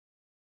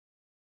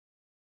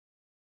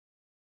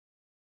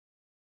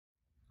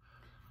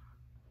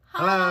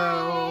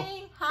Hello.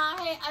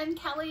 Hi, I'm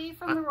Kelly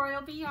from the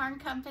Royal Bee Yarn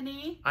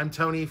Company. I'm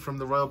Tony from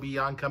the Royal Bee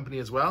Yarn Company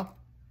as well.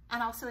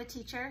 And also a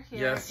teacher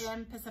here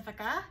in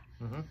Pacifica.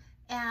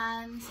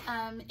 And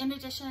in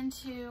addition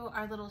to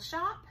our little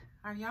shop,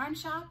 our yarn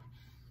shop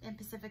in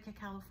Pacifica,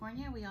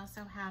 California, we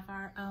also have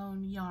our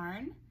own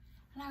yarn.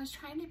 And I was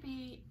trying to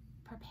be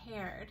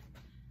prepared,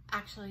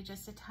 actually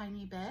just a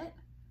tiny bit.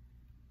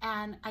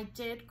 And I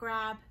did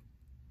grab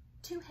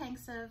 2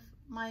 hanks of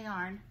my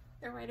yarn.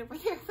 They're right over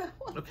here though.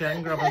 Okay, I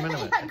can grab them in a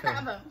minute. Yeah,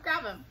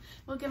 grab them.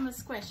 We'll give them a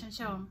squish and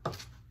show them.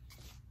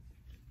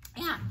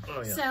 Yeah.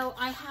 Oh, yeah. So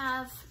I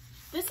have,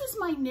 this is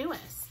my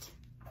newest.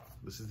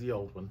 This is the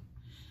old one.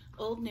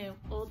 Old, new.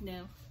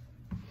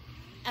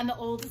 And the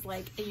old is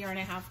like 1.5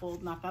 years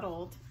old, not that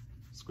old.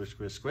 Squish,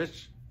 squish,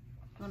 squish.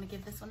 You want to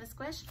give this one a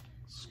squish?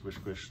 Squish,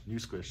 squish, new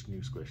squish,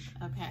 new squish.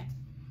 Okay.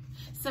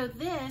 So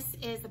this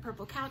is the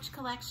Purple Couch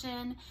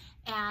collection,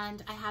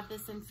 and I have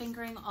this in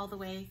fingering all the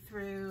way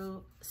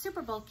through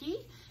super bulky.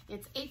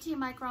 It's 18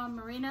 micron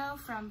merino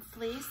from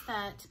fleece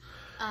that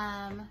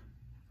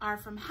are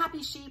from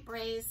happy sheep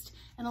raised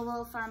in a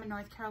little farm in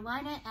North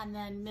Carolina and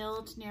then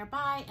milled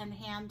nearby and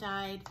hand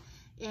dyed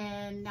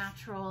in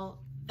natural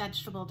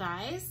vegetable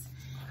dyes.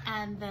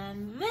 And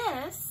then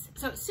this,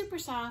 so it's super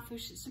soft,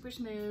 super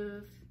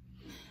smooth.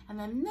 And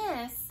then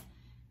this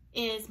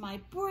is my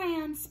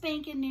brand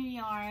spanking new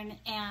yarn,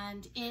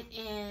 and it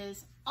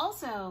is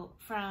also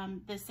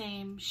from the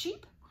same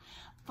sheep,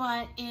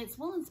 but it's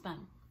woolen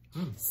spun.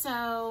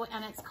 So,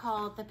 and it's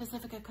called the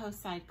Pacifica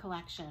Coastside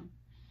Collection.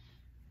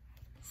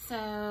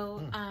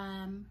 So,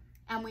 and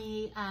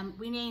we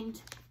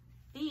named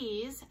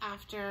these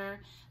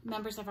after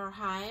members of our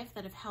hive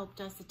that have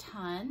helped us a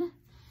ton.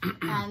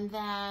 And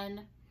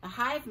then the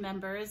hive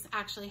members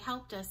actually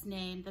helped us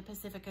name the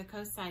Pacifica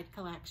Coastside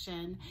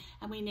Collection,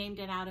 and we named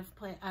it out of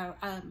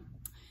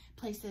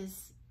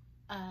places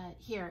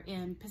here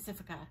in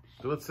Pacifica.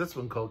 What's this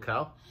one called,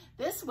 Cal?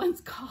 This one's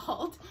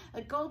called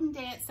A Golden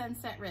Day at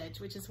Sunset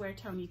Ridge, which is where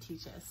Tony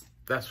teaches.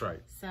 That's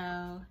right. So,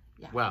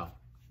 yeah. Wow.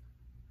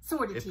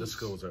 Sort of if teach. the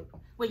school's open.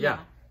 Well, yeah.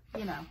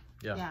 You know.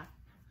 Yeah.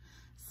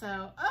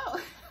 So,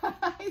 oh,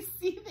 I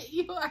see that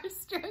you are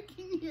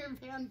stroking your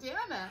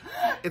bandana.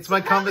 It's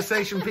my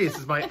conversation piece.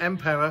 It's my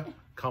Emperor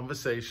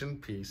conversation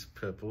piece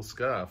purple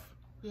scarf.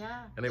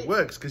 Yeah. And it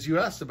works because you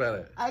asked about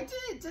it. I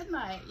did, didn't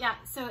I? Yeah.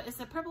 So it's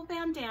a purple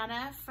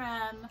bandana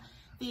from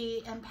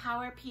the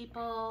Empower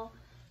People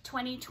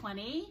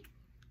 2020.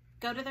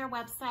 Go to their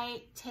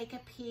website, take a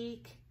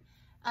peek.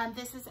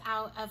 This is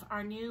out of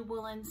our new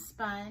woolen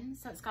spun.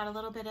 So it's got a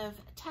little bit of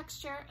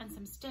texture and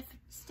some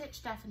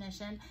stitch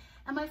definition.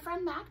 And my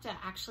friend Magda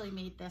actually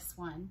made this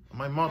one. Am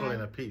I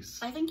modeling a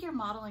piece? I think you're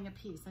modeling a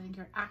piece. I think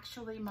you're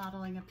actually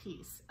modeling a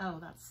piece. Oh,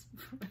 that's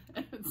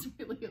it's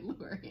really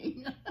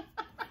alluring.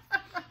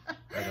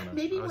 I don't know.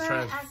 Maybe wear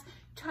it as,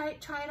 try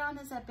it on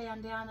as a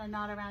bandana,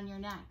 not around your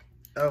neck.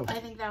 Oh. I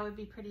think that would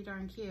be pretty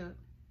darn cute.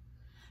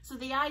 So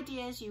the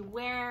idea is you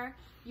wear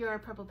your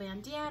purple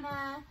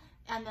bandana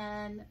and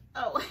then,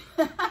 oh.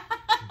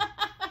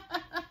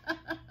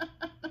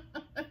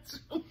 That's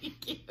really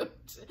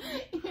cute.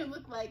 You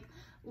look like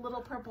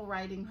Little Purple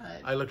Riding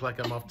Hood. I look like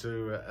I'm off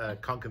to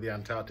conquer the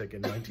Antarctic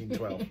in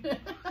 1912.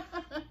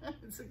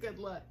 It's a good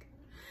look.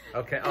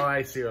 Okay, oh,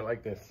 I see her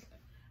like this.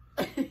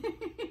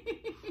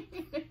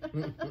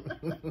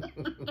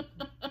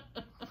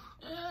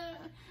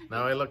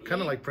 Now I look kind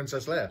of like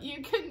Princess Leia.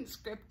 You couldn't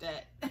script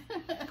it.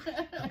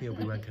 Happy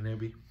Obi-Wan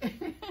Kenobi.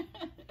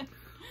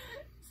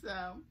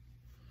 So,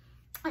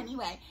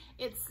 anyway,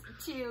 it's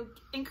to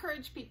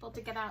encourage people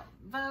to get out,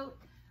 vote,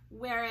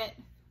 wear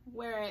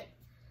it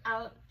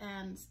out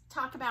and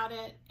talk about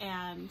it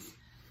and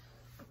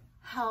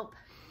help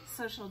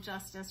social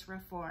justice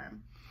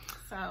reform.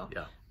 So,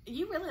 yeah.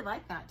 You really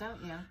like that,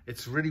 don't you?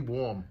 It's really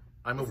warm.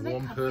 I'm a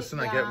warm person.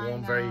 Yeah, I get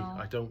warm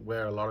I don't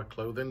wear a lot of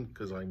clothing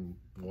because I'm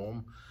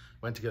warm.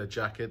 Went to get a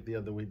jacket the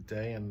other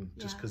day, and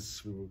just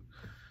because we were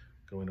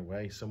going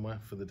away somewhere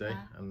for the day,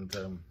 and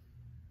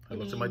I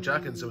looked at my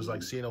jacket, so it was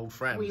like seeing old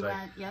friends. We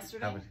went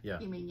yesterday?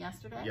 Yeah. You mean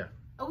yesterday? Yeah.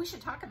 Oh, we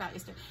should talk about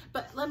yesterday.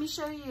 But let me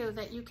show you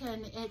that you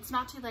can, it's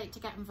not too late to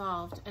get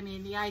involved. I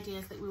mean, the idea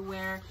is that we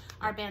wear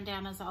our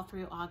bandanas all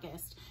through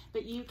August.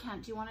 But you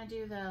can, do you want to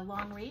do the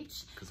long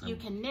reach? You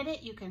can knit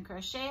it, you can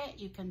crochet it,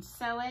 you can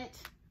sew it,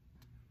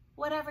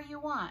 whatever you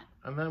want.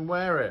 And then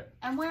wear it.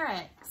 And wear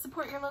it.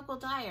 Support your local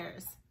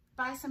dyers.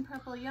 Buy some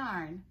purple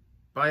yarn.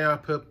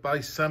 Buy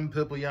some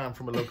purple yarn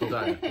from a local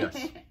dyer,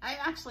 yes. I'm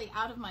actually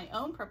out of my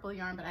own purple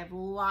yarn, but I have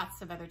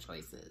lots of other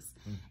choices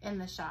in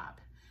the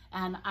shop.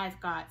 And I've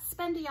got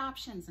spendy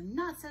options and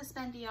not so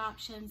spendy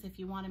options if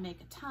you want to make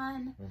a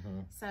ton.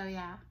 So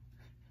yeah,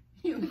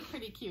 you look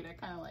pretty cute. I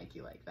kind of like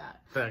you like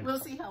that. Thanks.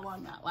 We'll see how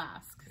long that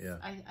lasts. Yeah.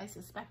 I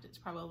suspect it's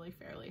probably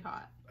fairly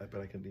hot. I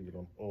bet I can leave it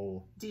on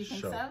all. Do you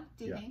think so?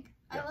 Do you think?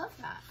 Yeah. I love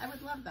that. I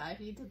would love that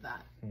if you did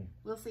that.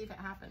 We'll see if it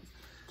happens.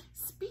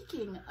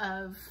 Speaking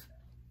of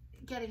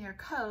getting your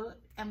coat,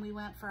 and we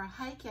went for a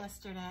hike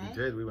yesterday. We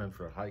did. We went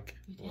for a hike.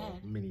 We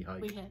did. Mini hike.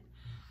 We did.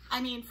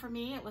 I mean, for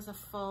me, it was a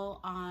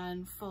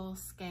full-on,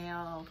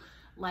 full-scale,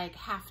 like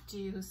have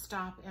to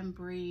stop and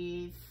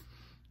breathe.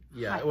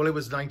 Yeah, well, it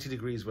was 90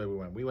 degrees where we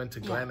went. We went to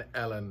Glen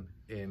Ellen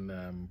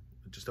in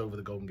just over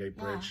the Golden Gate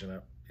Bridge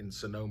in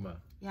Sonoma.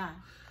 Yeah.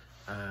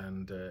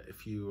 And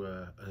if you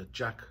are a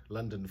Jack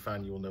London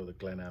fan, you will know that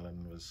Glen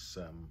Ellen was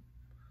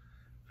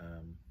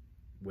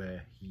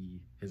where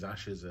his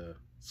ashes are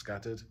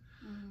scattered.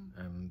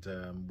 And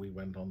we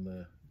went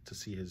to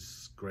see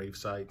his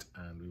gravesite,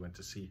 and we went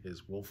to see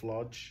his wolf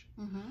lodge.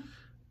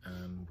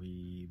 And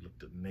we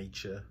looked at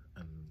nature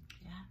and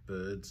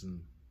birds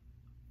and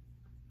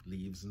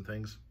leaves and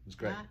things. It was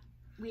great.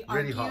 We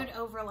really argued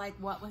over like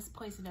what was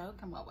poison oak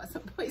and what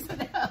wasn't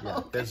poison oak.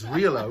 Yeah, there's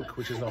real oak,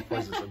 which is not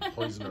poisonous, and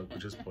poison oak,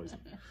 which is poison.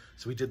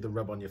 So we did the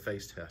rub on your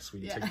face test,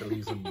 where you take the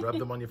leaves and rub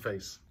them on your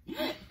face.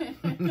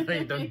 No,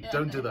 you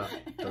don't do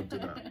that. Don't do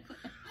that.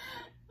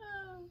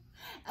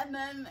 And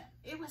then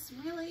it was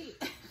really,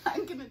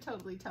 I'm gonna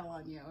totally tell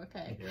on you,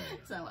 okay? Yeah.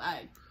 So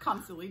I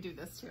constantly do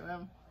this to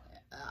him,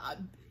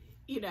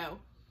 you know,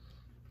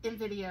 in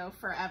video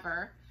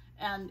forever.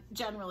 And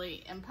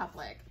generally in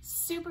public.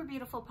 Super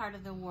beautiful part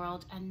of the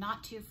world and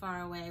not too far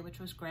away, which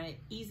was great.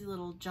 Easy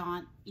little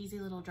jaunt, easy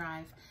little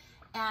drive.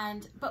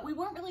 But we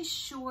weren't really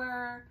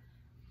sure,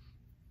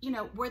 you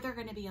know, were there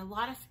going to be a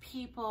lot of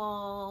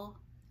people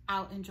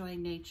out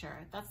enjoying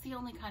nature? That's the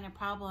only kind of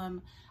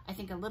problem, I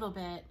think, a little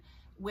bit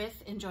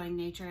with enjoying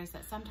nature, is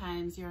that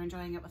sometimes you're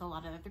enjoying it with a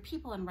lot of other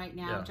people, and right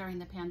now during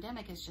the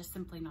pandemic it's just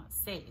simply not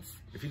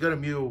safe. If you go to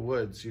Muir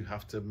Woods, you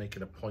have to make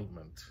an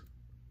appointment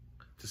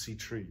to see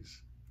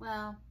trees.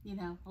 Well, you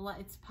know,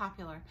 it's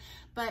popular.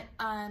 But,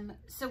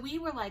 so we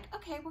were like,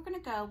 okay, we're going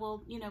to go.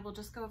 We'll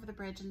just go over the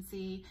bridge and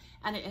see.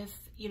 And if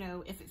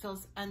it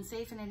feels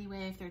unsafe in any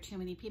way, if there are too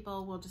many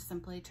people, we'll just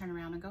simply turn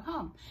around and go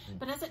home.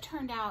 But as it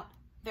turned out,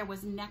 there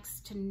was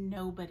next to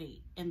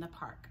nobody in the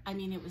park. I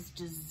mean, it was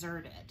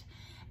deserted.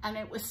 And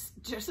it was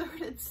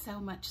deserted so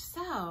much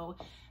so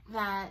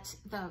that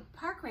the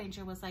park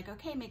ranger was like,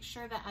 okay, make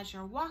sure that as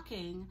you're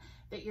walking,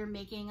 that you're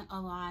making a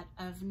lot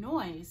of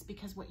noise,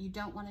 because what you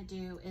don't want to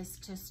do is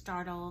to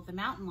startle the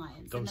mountain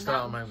lions. Don't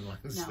startle mountain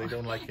lions. No. They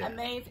don't like it. And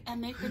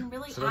they've been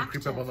really so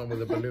active. So don't creep up on them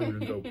with a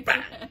balloon and go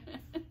bang.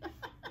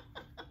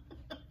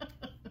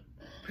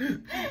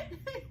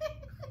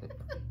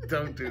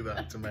 Don't do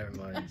that to mountain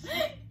lions.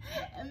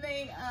 And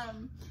they've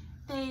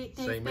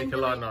make a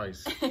lot of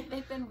noise.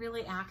 They've been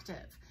really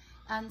active.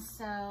 And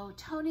so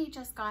Tony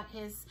just got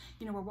his,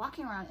 you know, we're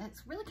walking around, and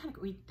it's really kind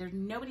of, there's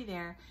nobody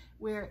there,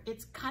 where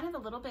it's kind of a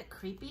little bit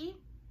creepy.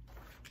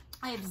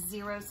 I have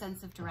zero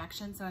sense of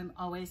direction, so I'm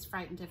always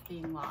frightened of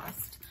being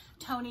lost.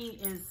 Tony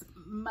is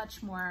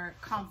much more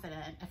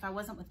confident. If I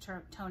wasn't with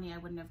Tony, I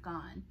wouldn't have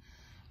gone.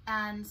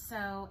 And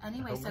so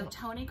anyway, so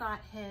Tony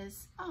got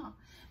his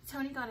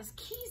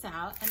keys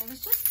out, and he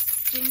was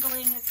just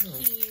jingling his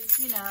keys,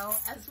 you know,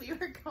 as we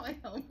were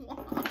going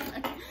along.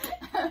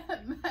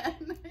 And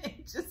then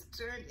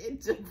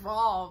it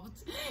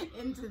devolved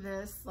into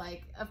this,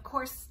 like, of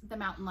course the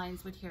mountain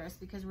lions would hear us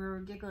because we were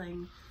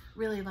giggling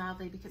really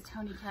loudly because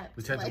Tony kept...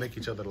 We tend to make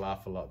each other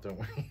laugh a lot, don't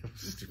we?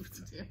 It's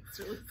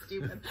really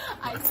stupid.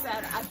 I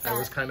said... That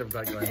was kind of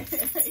background.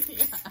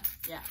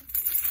 Yeah.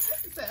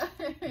 So,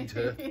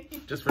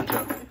 just for a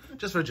joke.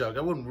 Just for a joke.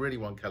 I wouldn't really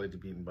want Kelly to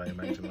be eaten by a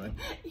mountain lion.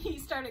 He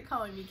started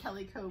calling me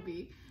Kelly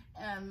Kobe,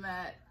 and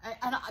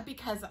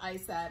because I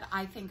said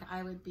I think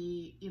I would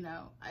be, you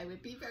know, I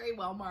would be very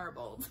well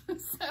marbled.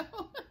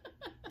 So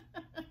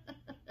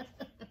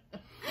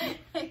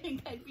I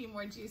think I'd be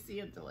more juicy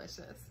and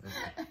delicious.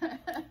 Okay.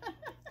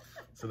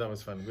 So that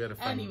was fun. We had a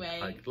fun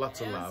hike.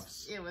 Lots of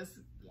laughs. It was,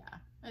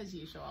 as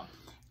usual.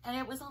 And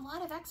it was a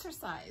lot of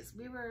exercise.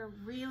 We were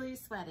really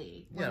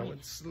sweaty. Yeah,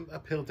 it's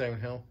uphill,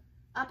 downhill.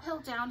 Uphill,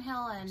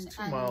 downhill, and... It's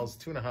 2 miles,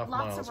 2.5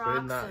 miles. But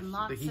in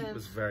that, the heat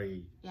was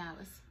very... Yeah, it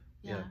was...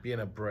 Yeah, being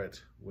a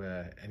Brit,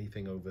 where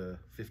anything over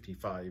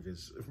 55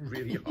 is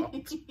really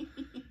hot.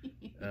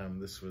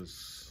 This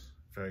was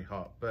very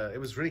hot. But it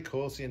was really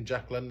cool seeing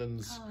Jack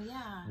London's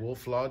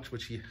Wolf Lodge,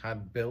 which he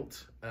had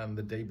built. And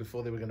the day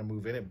before they were going to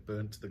move in, it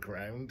burnt to the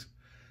ground,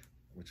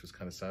 which was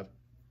kind of sad.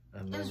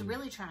 And it was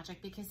really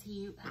tragic because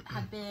he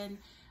had been,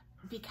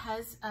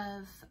 because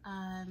of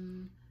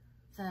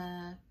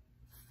the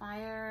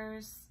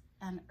fires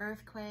and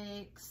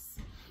earthquakes,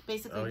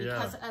 basically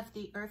because of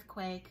the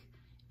earthquake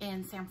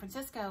in San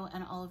Francisco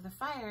and all of the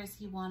fires,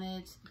 he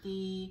wanted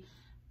the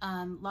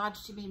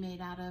lodge to be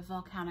made out of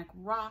volcanic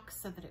rock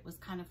so that it was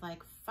kind of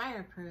like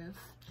fireproof.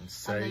 And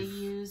safe. And they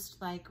used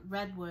like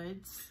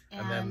redwoods.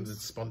 And then it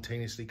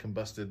spontaneously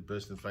combusted,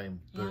 burst in flame,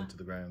 burned to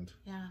the ground.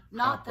 Yeah.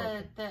 Not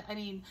I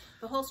mean,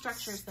 the whole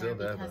structure is there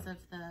because of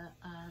the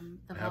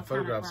I have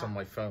photographs on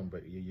my phone,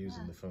 but you're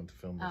using the phone to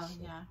film this. Oh,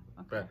 so. Yeah.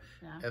 Okay.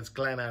 But it's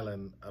Glen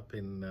Ellen up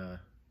in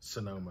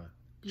Sonoma.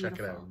 Beautiful.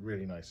 Check it out.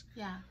 Really nice.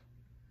 Yeah.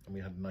 And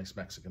we had nice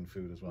Mexican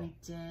food as well. We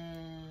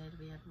did.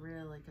 We had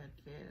really good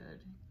food.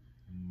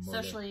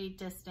 Socially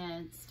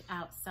distanced,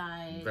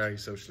 outside. Very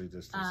socially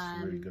distanced.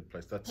 Really good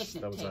place. That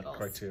was our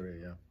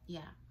criteria,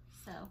 Yeah.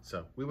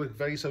 So we were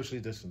very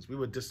socially distanced. We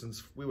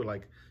were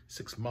like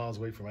 6 miles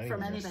away from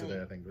anyone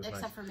yesterday, I think. It was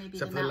Except for maybe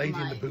the lady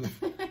in the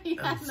booth.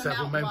 Yeah, and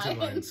several mountain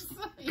lions.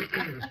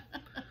 Yeah.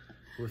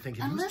 We're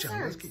thinking, And who's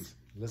John lizards.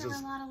 Lizards.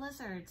 There were a lot of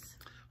lizards.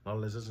 A lot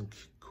of lizards and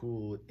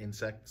cool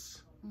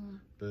insects,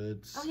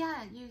 birds. Oh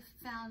yeah, you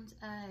found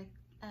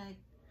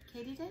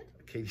katydid?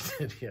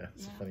 Katydid, yeah.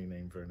 It's a funny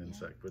name for an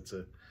insect, but it's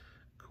a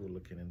cool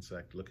looking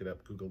insect. Look it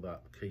up, Google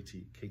that,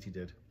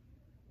 katydid.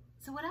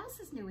 So what else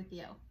is new with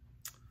you?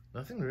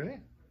 Nothing really.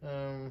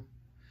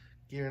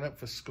 Gearing up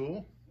for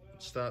school.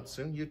 Starts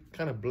soon. You're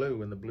kind of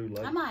blue in the blue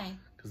light. Am I?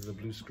 Because of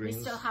the blue screens.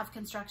 We still have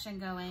construction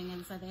going,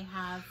 and so they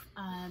have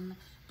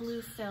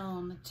blue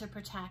film to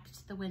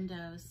protect the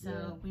windows.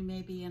 So we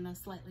may be in a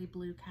slightly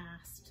blue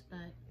cast,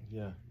 but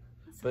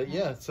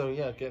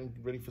getting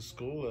ready for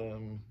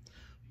school.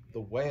 The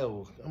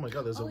whale. Oh my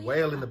God, there's a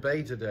whale in the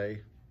bay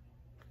today.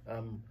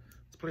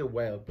 It's probably a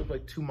whale. But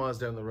like 2 miles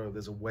down the road,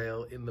 there's a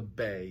whale in the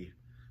bay,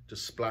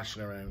 just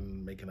splashing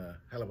around, making a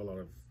hell of a lot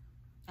of.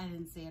 I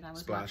didn't see it. I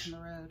was watching the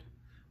road.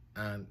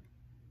 And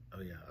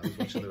oh yeah, I was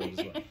watching the road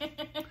as well.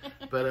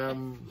 But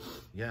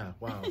yeah,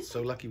 wow, it's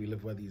so lucky we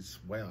live where these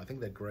whales. I think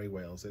they're grey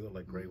whales. They look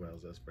like grey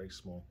whales. They're very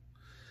small.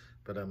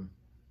 But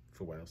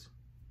for Wales.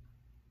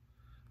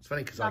 It's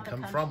funny because I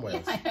come from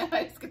Wales. Yeah,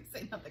 I was going to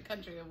say not the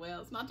country of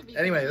Wales, not to be.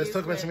 Anyway, let's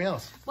talk about something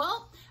else.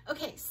 Well,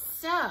 okay,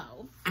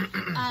 so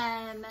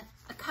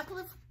a couple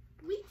of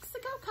weeks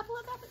ago,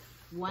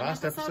 one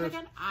episode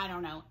again, I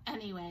don't know.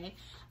 Anyway,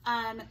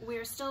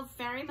 we're still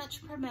very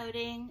much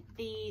promoting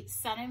the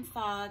Sun and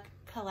Fog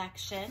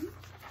collection,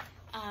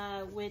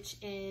 which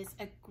is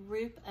a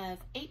group of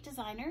 8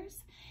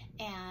 designers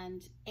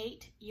and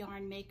 8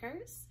 yarn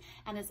makers,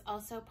 and is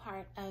also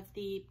part of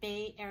the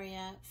Bay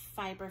Area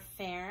Fiber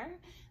Fair.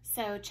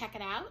 So check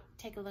it out.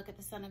 Take a look at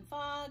the Sun and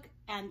Fog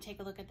and take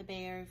a look at the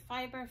Bay Area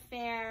Fiber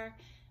Fair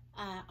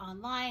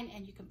online,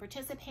 and you can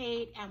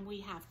participate. And we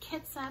have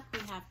kits up. We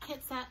have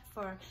kits up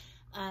for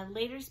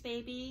Later's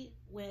Baby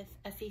with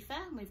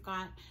Afifa, and we've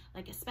got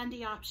like a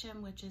spendy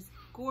option, which is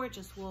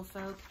gorgeous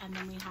Woolfolk, and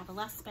then we have a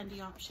less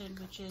spendy option,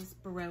 which is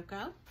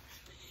Barocco.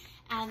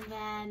 And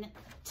then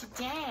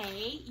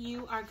today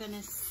you are going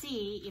to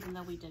see, even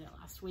though we did it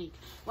last week,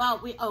 well,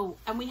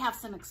 we have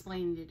some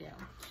explaining to do.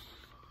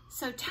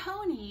 So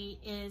Tony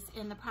is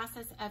in the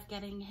process of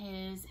getting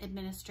his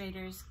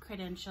administrator's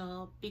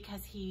credential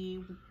because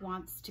he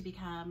wants to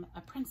become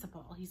a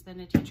principal. He's been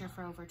a teacher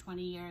for over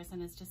 20 years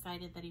and has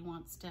decided that he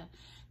wants to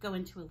go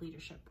into a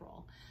leadership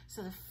role.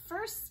 So the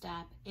first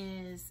step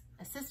is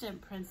assistant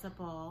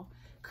principal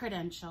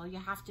credential. You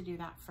have to do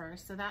that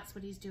first. So that's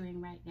what he's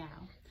doing right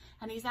now.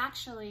 And he's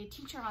actually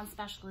teacher on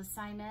special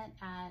assignment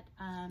at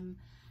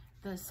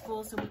the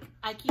school. So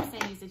I keep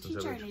saying he's a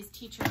teacher, and he's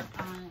teacher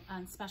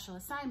on special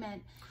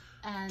assignment.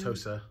 And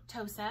TOSA.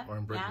 TOSA. Or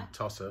in Britain,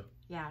 TOSA.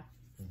 Yeah,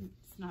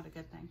 it's not a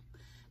good thing.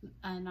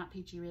 Not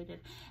PG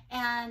rated.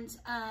 And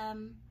I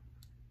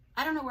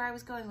don't know where I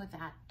was going with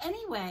that.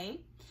 Anyway,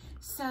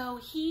 so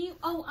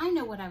I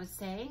know what I was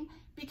saying,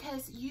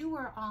 because you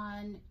were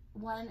on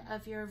one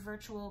of your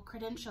virtual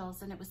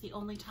credentials, and it was the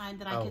only time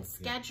that I could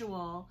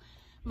schedule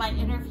my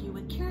interview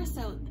with Kira,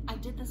 so I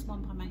did this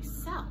one by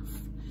myself.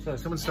 So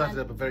someone started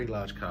up a very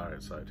large car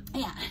outside.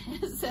 Yeah,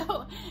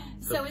 so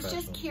it's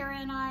just Kira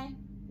and I.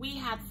 We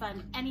had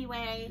fun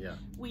anyway. Yeah.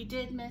 We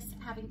did miss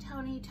having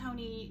Tony.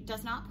 Tony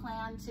does not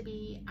plan to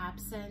be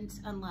absent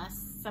unless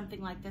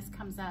something like this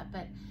comes up,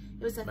 but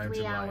it was a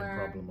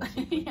 3-hour,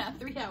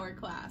 3-hour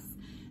class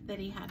that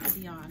he had to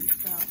be on,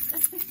 so.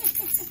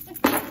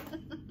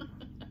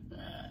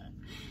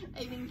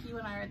 I think you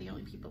and I are the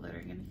only people that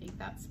are going to think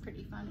that's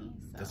pretty funny.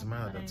 So. Doesn't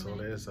matter, that's all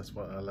it is. That's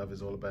what our love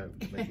is all about,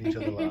 making each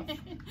other laugh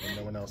when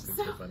no one else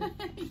thinks we're funny.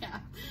 Yeah.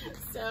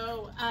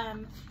 So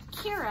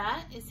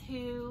Kira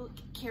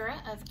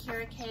of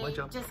Kira K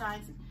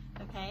Designs,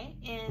 okay,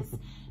 is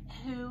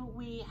who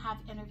we have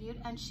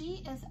interviewed, and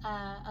she is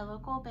a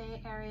local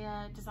Bay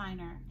Area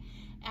designer,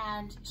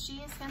 and she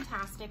is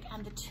fantastic.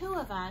 And the two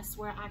of us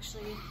were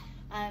actually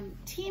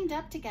teamed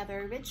up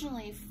together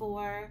originally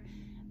for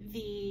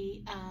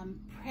the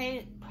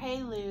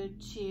prelude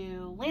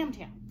to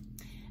Lambtown,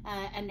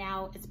 and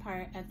now it's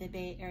part of the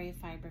Bay Area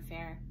Fiber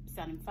Fair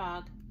Sun and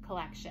Fog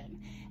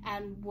collection.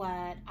 And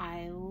what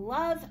I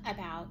love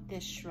about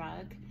this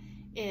shrug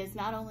is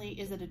not only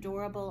is it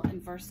adorable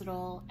and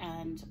versatile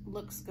and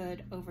looks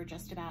good over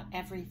just about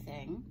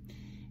everything,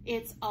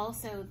 it's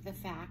also the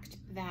fact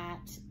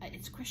that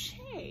it's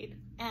crocheted,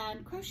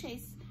 and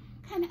crochet's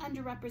kind of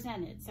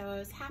underrepresented. So I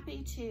was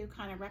happy to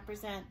kind of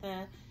represent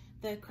the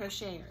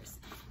crocheters.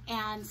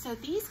 And so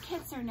these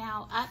kits are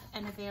now up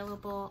and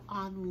available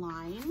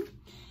online.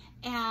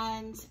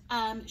 And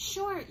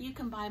sure, you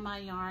can buy my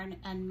yarn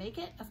and make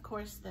it. Of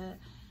course, the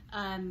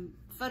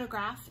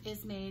photograph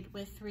is made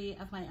with 3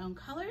 of my own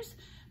colors,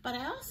 but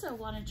I also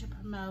wanted to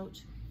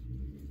promote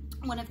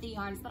one of the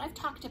yarns that I've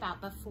talked about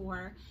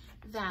before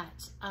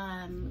that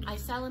I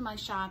sell in my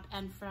shop,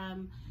 and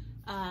from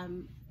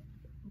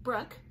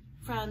Brooke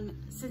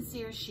from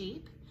Sincere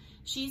Sheep.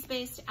 She's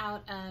based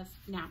out of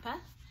Napa,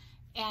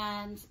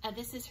 and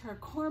this is her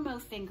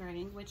Cormo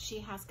fingering, which she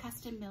has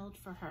custom milled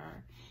for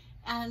her.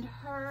 And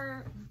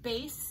her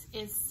base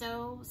is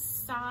so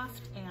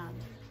soft and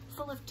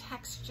sparkle of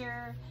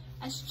texture.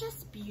 It's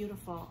just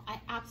beautiful. I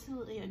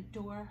absolutely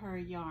adore her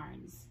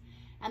yarns.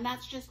 And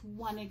that's just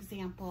one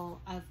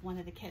example of one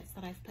of the kits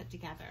that I've put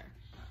together.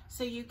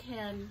 So you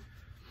can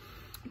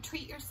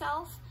treat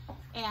yourself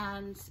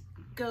and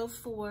go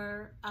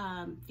for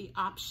the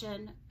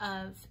option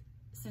of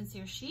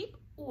Sincere Sheep,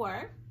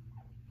 or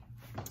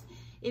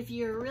if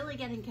you're really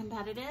getting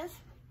competitive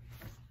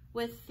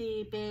with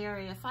the Bay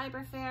Area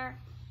Fiber Fair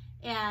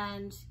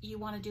and you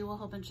want to do a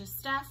whole bunch of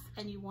stuff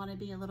and you want to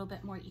be a little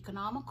bit more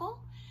economical,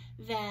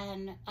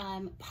 then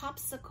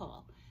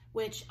Popsicle,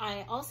 which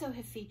I also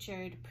have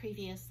featured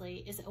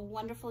previously, is a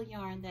wonderful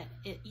yarn that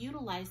it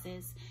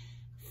utilizes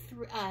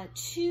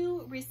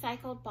 2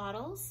 recycled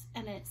bottles,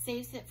 and it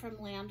saves it from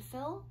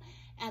landfill,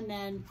 and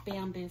then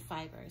bamboo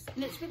fibers.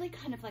 And it's really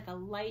kind of like a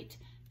light,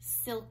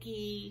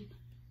 silky,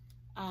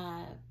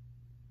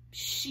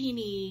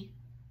 sheeny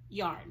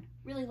yarn.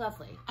 Really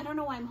lovely. I don't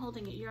know why I'm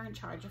holding it. You're in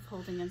charge of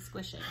holding and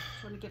squishing.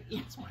 I want to give you.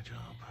 That's my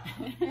job.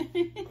 Yeah,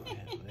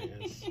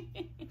 it is.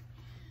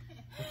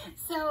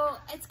 So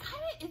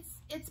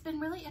it's been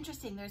really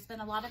interesting. There's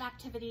been a lot of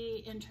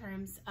activity in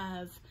terms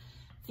of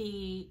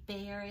the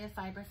Bay Area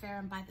Fiber Fair,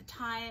 and by the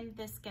time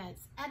this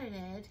gets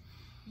edited,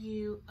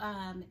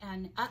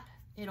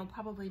 it'll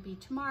probably be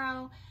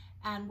tomorrow,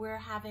 and we're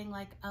having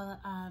like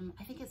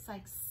I think it's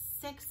like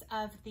 6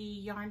 of the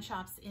yarn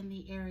shops in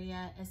the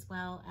area, as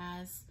well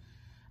as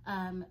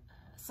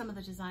some of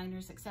the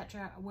designers,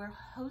 etc. We're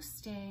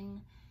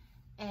hosting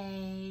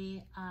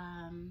a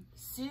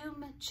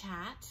Zoom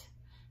chat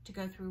to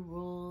go through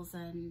rules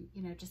and,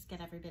 you know, just get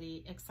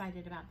everybody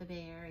excited about the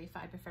Bay Area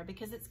Fiber Fair,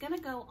 because it's going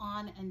to go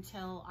on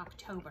until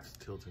October.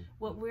 It's tilting.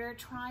 What we're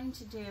trying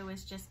to do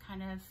is just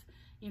kind of,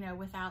 you know,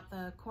 without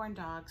the corn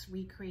dogs,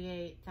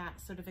 recreate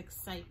that sort of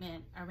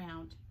excitement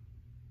around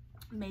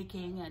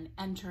making and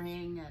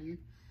entering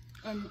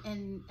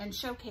and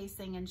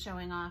showcasing and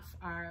showing off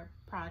our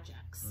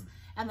projects.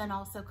 And then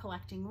also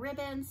collecting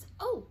ribbons.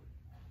 Oh,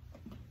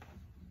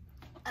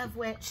 of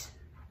which...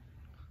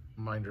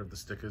 Reminder of the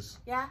stickers.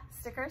 Yeah,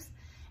 stickers.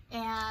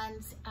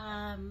 And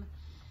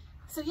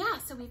so yeah,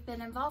 so we've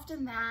been involved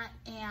in that,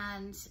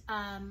 and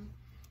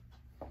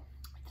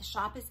the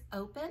shop is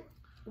open.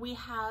 We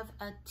have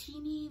a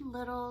teeny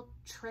little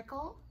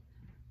trickle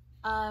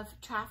of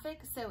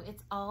traffic, so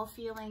it's all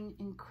feeling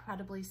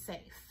incredibly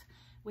safe.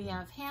 We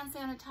have hand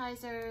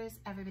sanitizers,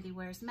 everybody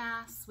wears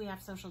masks, we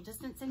have social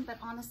distancing, but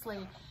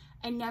honestly,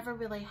 I never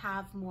really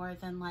have more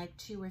than like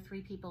 2 or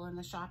 3 people in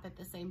the shop at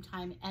the same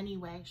time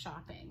anyway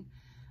shopping.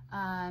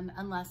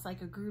 Unless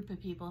like a group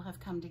of people have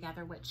come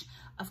together, which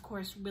of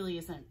course really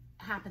isn't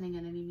happening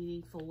in any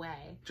meaningful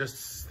way.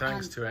 Just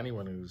thanks to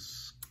anyone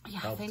who's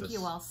helped thank us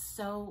you all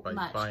so by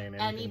much. buying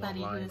anything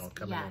Anybody online who's or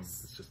coming in.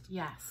 It's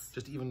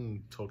just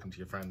even talking to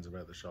your friends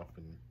about the shop,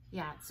 and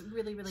it's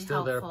really, really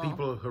still helpful. There are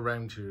people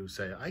around who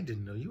say, I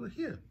didn't know you were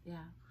here.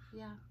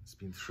 Yeah. It's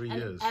been 3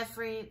 years.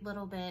 Every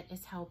little bit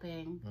is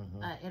helping.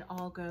 It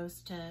all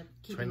goes to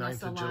keeping us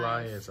 29th alive. of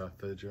July is our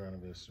 3rd year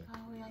anniversary.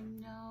 Oh, I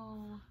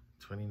know.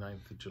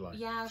 29th of July.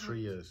 Yeah.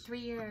 3 years. 3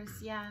 years,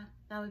 yeah.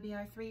 That would be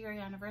our 3-year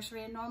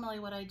anniversary. And normally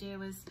what I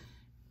do is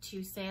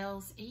 2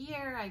 sales a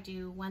year. I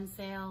do 1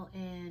 sale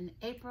in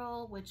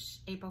April, which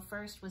April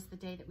 1st was the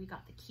day that we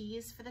got the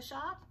keys for the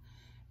shop.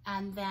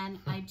 And then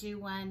I do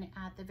one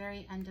at the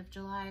very end of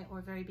July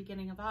or very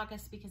beginning of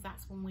August, because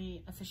that's when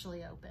we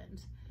officially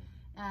opened.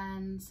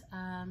 And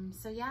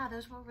so yeah,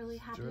 those were really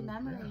happy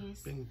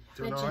memories. Yeah,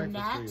 with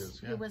Jeanette,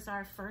 who was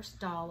our first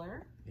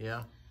dollar.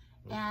 Yeah.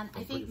 And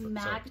I think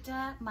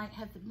Magda might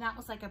have, that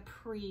was like a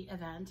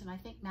pre-event, and I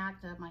think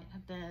Magda might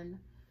have been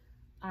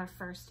our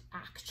first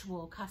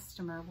actual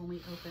customer when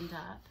we opened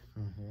up.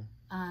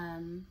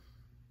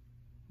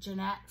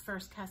 Jeanette,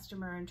 first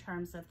customer in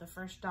terms of the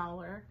first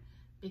dollar,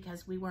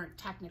 because we weren't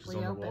technically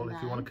open then.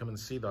 If you want to come and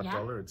see that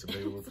dollar, it's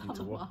available for you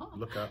to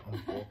look at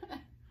on the wall.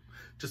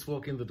 Just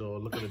walk in the door,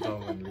 look at the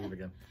dollar, and leave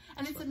again.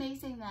 And it's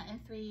amazing that in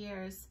 3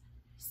 years,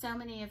 so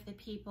many of the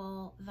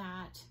people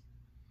that,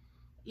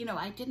 you know,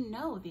 I didn't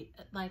know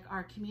like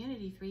our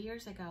community 3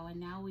 years ago, and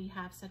now we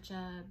have such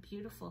a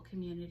beautiful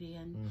community.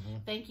 And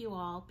thank you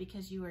all,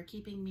 because you are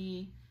keeping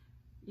me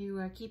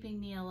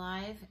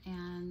alive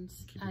and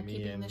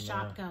keeping the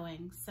shop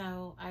going.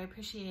 So I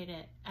appreciate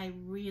it. I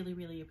really,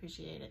 really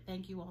appreciate it.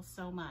 Thank you all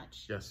so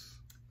much. Yes.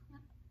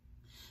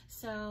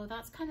 So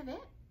that's kind of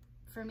it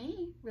for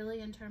me, really,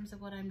 in terms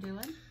of what I'm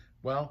doing.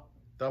 Well,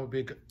 that would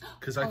be good,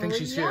 because I think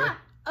she's here.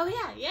 Oh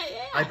yeah.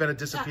 I better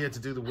disappear to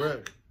do the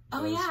work.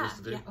 Oh yeah.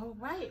 Oh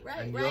right.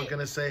 And you're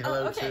gonna say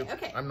hello to.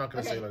 Okay. I'm not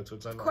gonna say hello to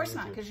it. Of course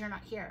not, because you're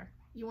not here.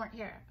 You weren't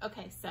here.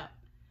 Okay, so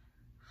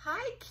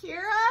hi,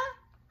 Kira.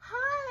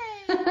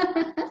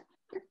 Hi.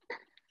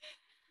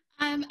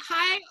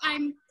 Hi,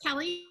 I'm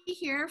Kelly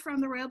here from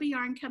the Royal Bee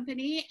Yarn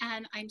Company,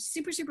 and I'm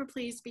super, super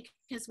pleased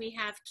because we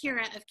have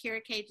Kira of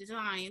Kira K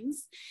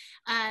Designs,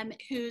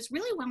 who's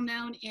really well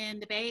known in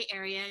the Bay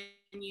Area,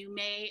 and you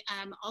may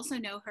also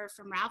know her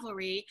from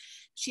Ravelry.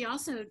 She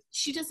does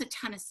a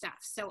ton of stuff,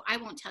 so I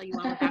won't tell you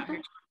all about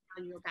her.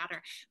 tell you about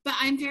her. But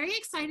I'm very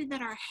excited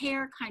that our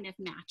hair kind of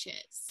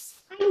matches.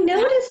 I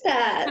noticed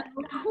that.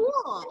 So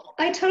cool.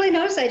 I totally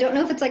noticed. I don't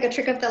know if it's like a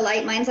trick of the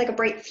light. Mine's like a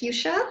bright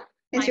fuchsia.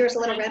 Is yours a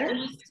little redder?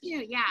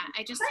 Yeah,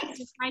 I just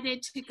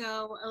decided to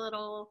go a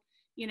little,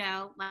 you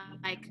know,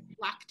 like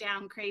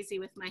lockdown crazy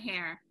with my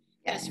hair.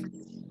 Just for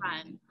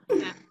fun.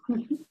 Yeah.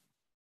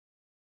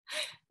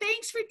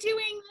 Thanks for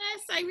doing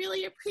this. I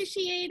really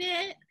appreciate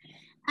it.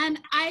 And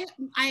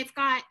I've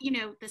got, you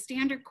know, the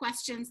standard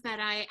questions that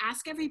I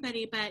ask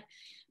everybody, but,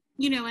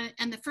 you know,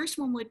 and the first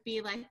one would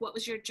be like, what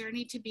was your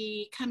journey to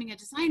becoming a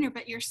designer?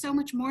 But you're so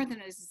much more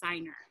than a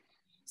designer.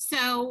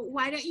 So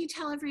why don't you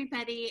tell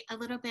everybody a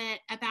little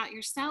bit about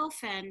yourself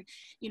and,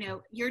 you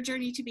know, your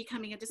journey to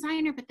becoming a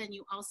designer, but then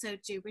you also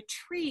do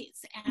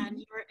retreats and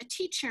you're a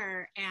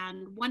teacher.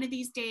 And one of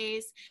these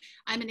days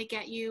I'm going to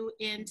get you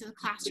into the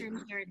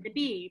classroom here at the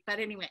Bee. But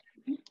anyway,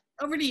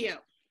 over to you.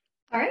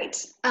 All right.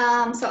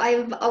 So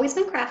I've always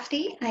been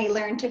crafty. I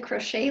learned to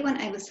crochet when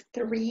I was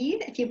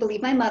 3, if you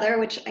believe my mother,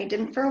 which I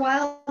didn't for a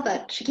while,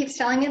 but she keeps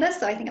telling me this,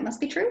 so I think it must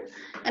be true.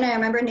 And I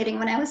remember knitting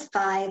when I was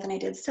 5, and I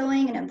did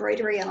sewing and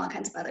embroidery and all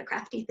kinds of other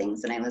crafty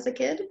things when I was a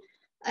kid.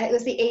 It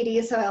was the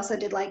 80s, so I also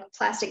did like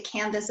plastic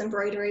canvas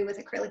embroidery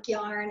with acrylic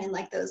yarn and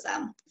like those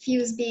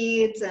fuse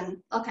beads and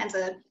all kinds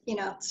of, you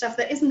know, stuff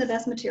that isn't the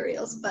best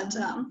materials, but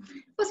it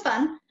was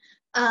fun.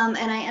 And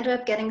I ended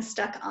up getting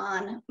stuck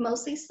on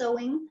mostly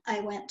sewing. I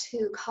went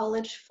to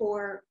college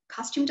for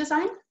costume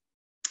design.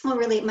 Well,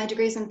 really, my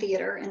degree's in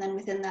theater, and then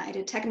within that, I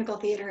did technical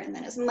theater, and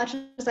then as much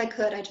as I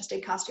could, I just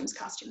did costumes.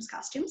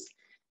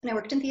 And I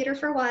worked in theater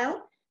for a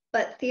while,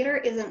 but theater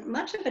isn't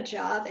much of a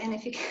job, and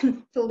if you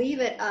can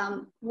believe it,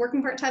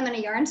 working part-time in a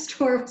yarn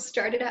store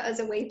started out as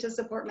a way to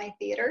support my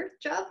theater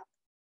job,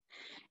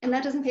 and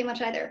that doesn't pay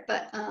much either,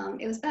 but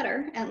it was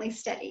better, at least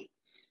steady.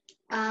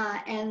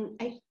 And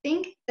I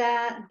think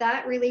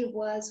that really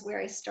was where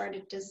I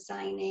started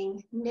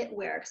designing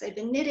knitwear, because I'd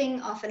been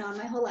knitting off and on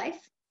my whole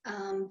life,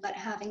 but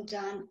having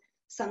done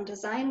some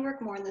design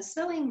work more in the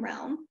sewing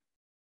realm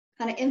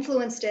kind of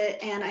influenced it.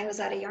 And I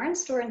was at a yarn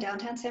store in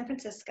downtown San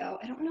Francisco.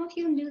 I don't know if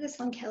you knew this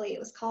one, Kelly. It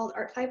was called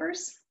Art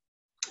Fibers.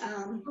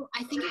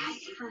 I think it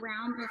was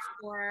around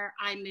before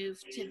I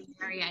moved to the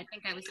area. I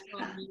think I was still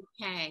in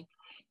the UK.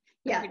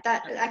 Yeah,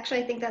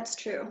 I think that's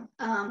true.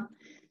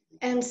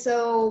 And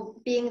so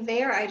being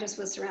there, I just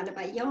was surrounded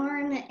by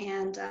yarn,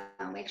 and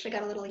we actually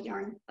got a little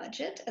yarn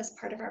budget as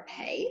part of our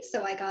pay.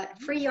 So I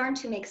got free yarn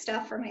to make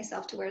stuff for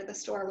myself to wear to the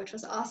store, which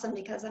was awesome,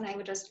 because then I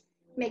would just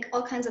make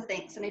all kinds of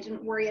things, and I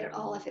didn't worry at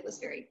all if it was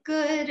very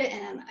good,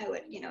 and I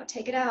would, you know,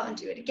 take it out and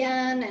do it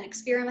again and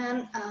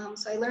experiment.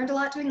 So I learned a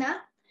lot doing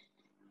that.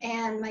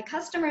 And my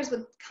customers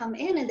would come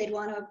in and they'd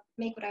want to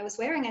make what I was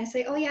wearing. I'd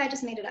say, oh yeah, I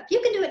just made it up.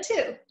 You can do it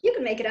too. You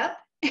can make it up.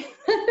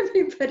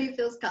 Everybody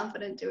feels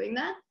confident doing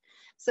that.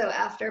 So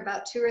after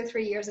about 2 or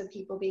 3 years of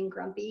people being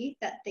grumpy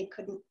that they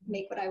couldn't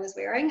make what I was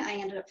wearing, I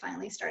ended up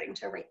finally starting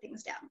to write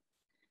things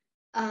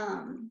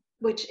down,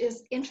 which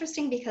is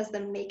interesting because the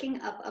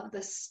making up of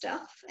the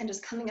stuff and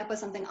just coming up with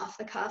something off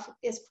the cuff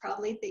is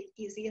probably the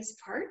easiest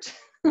part.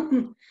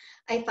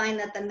 I find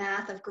that the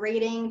math of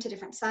grading to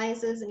different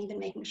sizes and even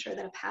making sure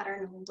that a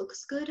pattern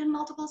looks good in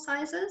multiple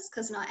sizes,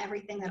 because not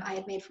everything that I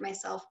had made for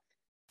myself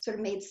sort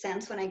of made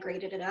sense when I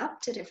graded it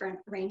up to different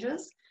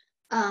ranges.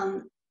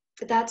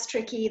 But that's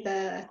tricky.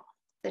 The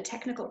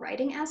technical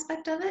writing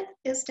aspect of it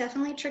is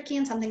definitely tricky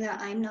and something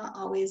that I'm not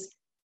always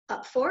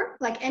up for.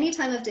 Like any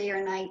time of day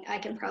or night, I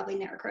can probably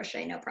knit or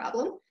crochet, no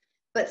problem.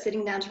 But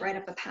sitting down to write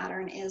up a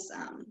pattern is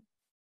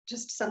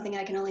just something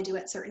I can only do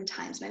at certain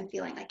times when I'm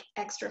feeling like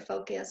extra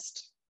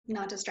focused,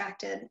 not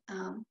distracted.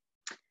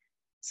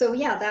 So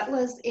yeah, that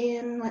was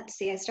in, let's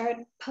see, I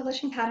started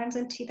publishing patterns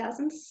in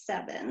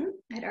 2007.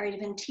 I'd already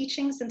been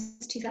teaching since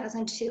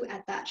 2002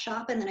 at that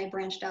shop, and then I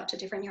branched out to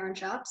different yarn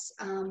shops.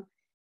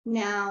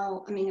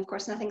 Now, I mean, of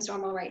course, nothing's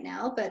normal right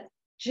now, but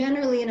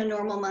generally in a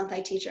normal month, I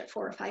teach at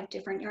 4 or 5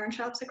 different yarn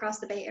shops across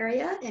the Bay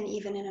Area, and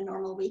even in a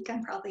normal week,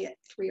 I'm probably at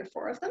 3 or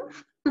 4 of them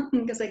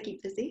because I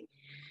keep busy.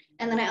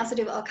 And then I also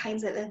do all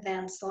kinds of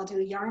events. So I'll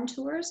do yarn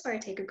tours where I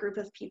take a group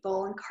of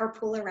people and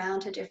carpool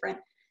around to different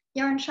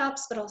yarn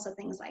shops, but also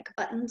things like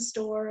button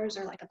stores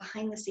or like a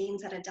behind the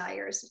scenes at a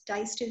dyer's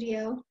dye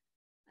studio.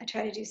 I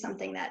try to do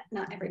something that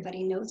not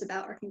everybody knows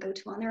about or can go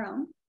to on their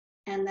own.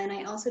 And then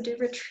I also do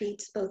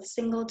retreats, both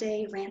single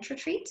day ranch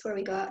retreats where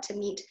we go out to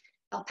meet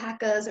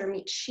alpacas or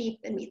meet sheep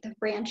and meet the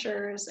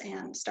ranchers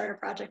and start a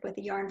project with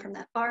the yarn from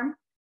that farm.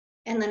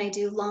 And then I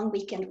do long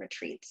weekend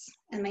retreats.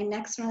 And my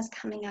next one is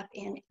coming up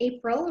in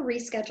April,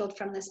 rescheduled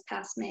from this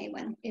past May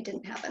when it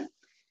didn't happen.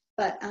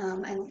 But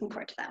I'm looking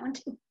forward to that one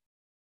too.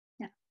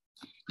 Yeah.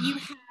 You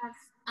have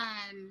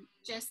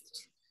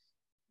just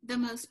the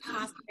most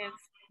positive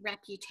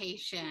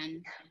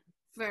reputation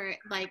for,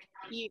 like,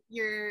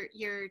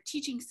 your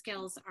teaching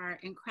skills are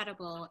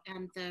incredible,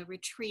 and the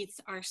retreats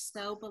are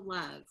so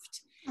beloved.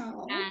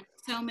 Oh. And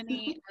so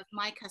many of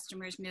my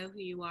customers know who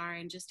you are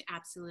and just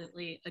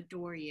absolutely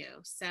adore you.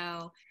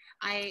 So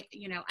I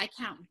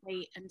can't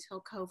wait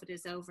until COVID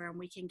is over and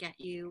we can get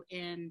you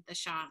in the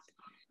shop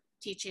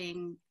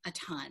teaching a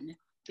ton,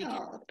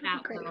 figure Oh, it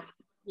out. great.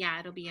 Yeah,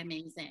 it'll be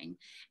amazing.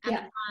 And,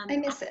 Yeah, I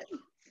miss it.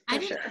 I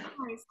didn't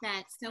realize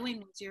that sewing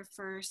was your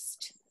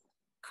first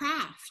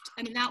craft.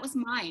 I mean, that was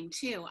mine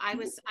too.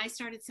 I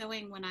started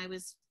sewing when I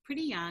was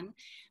pretty young.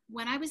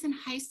 When I was in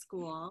high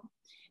school,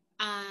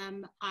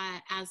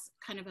 as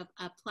kind of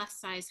a plus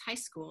size high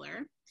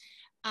schooler,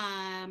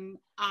 I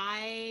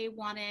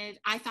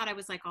thought I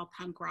was like all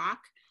punk rock.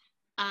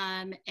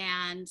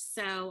 And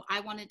so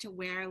I wanted to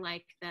wear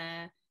like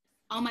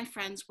all my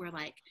friends were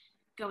like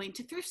going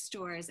to thrift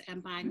stores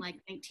and buying like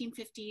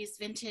 1950s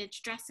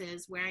vintage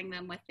dresses, wearing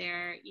them with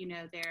their,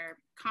 their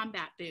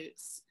combat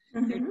boots,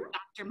 their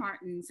Dr.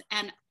 Martens,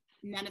 and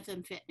none of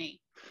them fit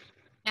me.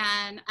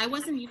 And I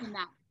wasn't even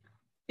that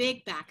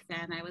big back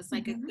then. I was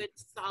like a good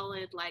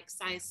solid like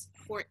size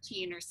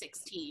 14 or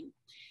 16.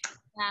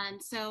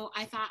 And so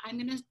I thought, I'm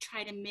going to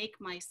try to make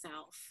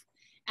myself.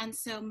 And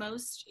so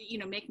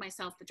make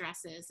myself the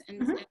dresses.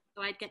 And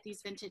so I'd get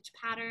these vintage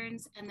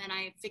patterns. And then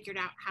I figured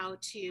out how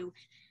to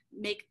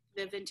make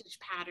the vintage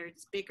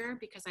patterns bigger,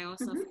 because I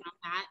also found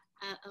that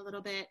a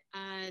little bit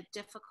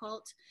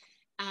difficult.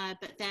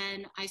 But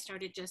then I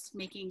started just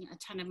making a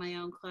ton of my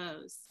own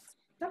clothes.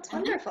 That's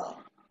wonderful.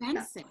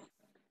 Expensive.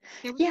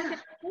 There was a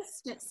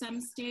twist at some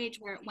stage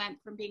where it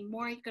went from being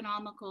more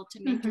economical to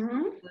making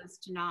clothes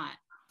to not.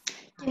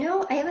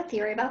 I have a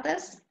theory about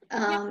this.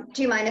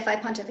 Do you mind if I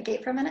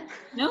pontificate for a minute?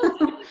 No.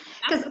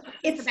 Because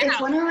it's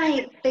one of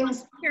my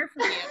things. Here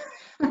for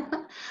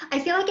you. I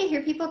feel like I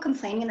hear people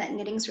complaining that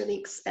knitting's really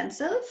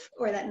expensive,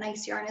 or that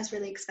nice yarn is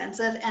really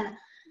expensive. And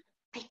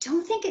I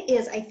don't think it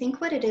is. I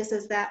think what it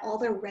is that all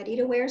the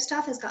ready-to-wear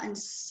stuff has gotten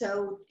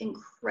so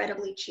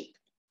incredibly cheap.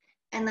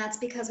 And that's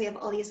because we have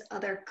all these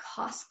other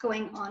costs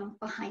going on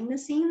behind the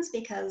scenes,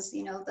 because,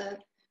 the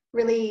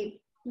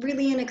really,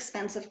 really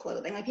inexpensive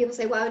clothing. Like people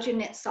say, why would you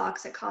knit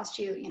socks? It costs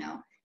you,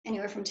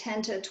 anywhere from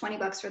 10 to 20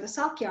 bucks for the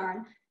sock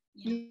yarn.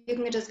 You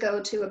can just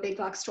go to a big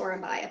box store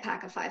and buy a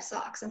pack of 5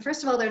 socks. And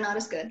first of all, they're not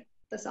as good,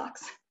 the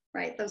socks,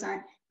 right? Those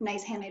aren't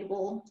nice handmade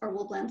wool or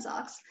wool blend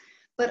socks.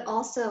 But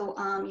also,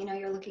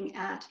 you're looking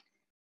at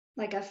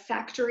like a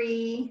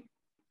factory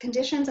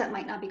conditions that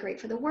might not be great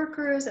for the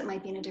workers. It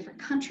might be in a different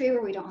country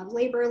where we don't have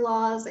labor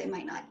laws. They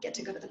might not get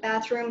to go to the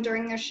bathroom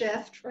during their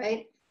shift,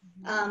 right?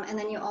 And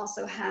then you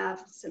also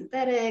have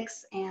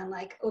synthetics and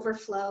like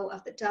overflow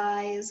of the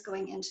dyes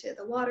going into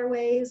the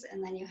waterways.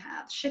 And then you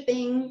have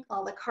shipping,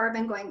 all the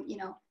carbon going,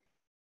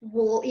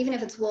 wool, even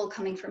if it's wool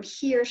coming from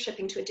here,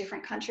 shipping to a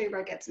different country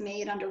where it gets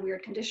made under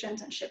weird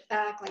conditions and shipped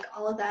back, like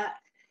all of that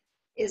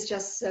is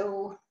just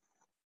so,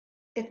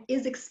 it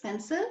is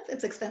expensive.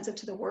 It's expensive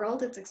to the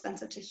world. It's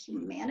expensive to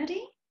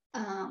humanity.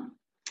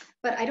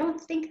 But I don't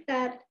think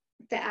that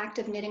the act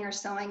of knitting or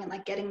sewing and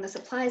like getting the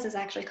supplies has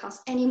actually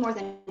cost any more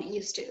than it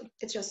used to.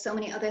 It's just so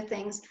many other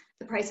things.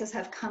 The prices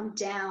have come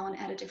down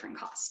at a different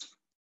cost.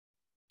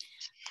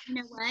 You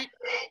know what?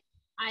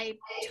 I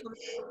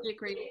totally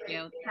agree with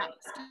you. That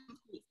makes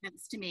complete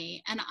sense to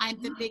me. And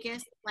I'm the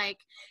biggest like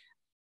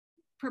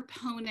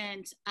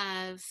proponent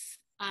of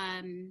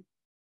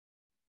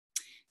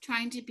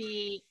trying to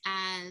be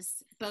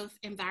as both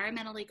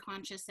environmentally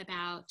conscious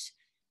about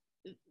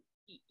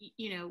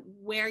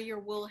where your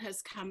wool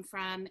has come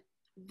from,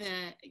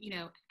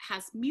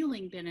 has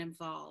mulling been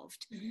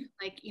involved,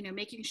 like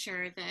making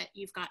sure that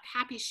you've got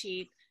happy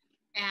sheep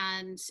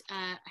and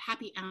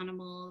happy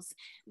animals,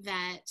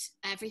 that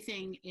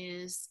everything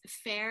is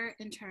fair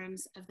in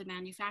terms of the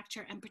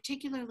manufacture, and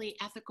particularly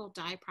ethical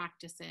dye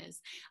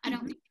practices. I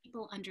don't think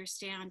people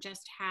understand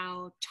just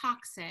how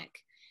toxic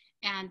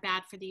and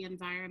bad for the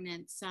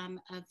environment some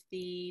of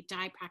the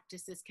dye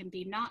practices can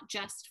be, not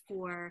just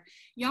for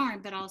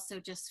yarn, but also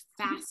just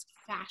fast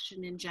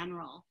fashion in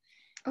general.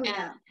 Oh,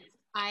 yeah.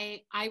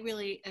 And I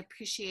really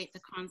appreciate the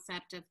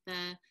concept of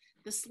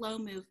the slow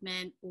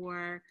movement,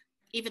 or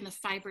even the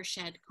fiber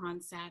shed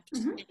concept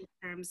in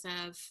terms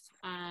of,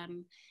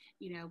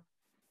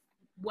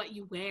 what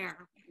you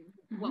wear,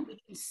 what we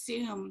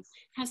consume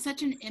has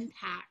such an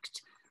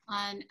impact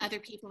on other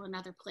people in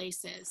other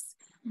places.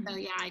 So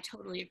yeah, I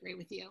totally agree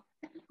with you.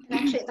 And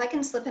actually, if I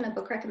can slip in a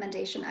book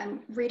recommendation,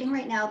 I'm reading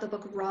right now the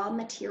book Raw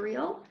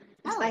Material.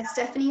 It's by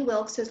Stephanie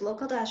Wilkes, who's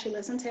local to us. She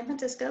lives in San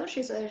Francisco.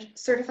 She's a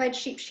certified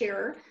sheep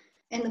shearer.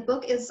 And the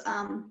book is,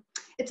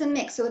 it's a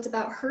mix. So it's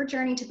about her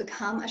journey to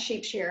become a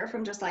sheep shearer,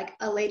 from just like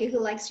a lady who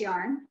likes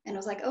yarn and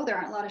was like, oh, there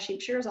aren't a lot of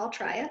sheep shearers, I'll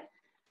try it.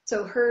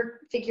 So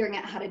her figuring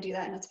out how to do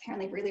that, and it's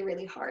apparently really,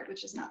 really hard,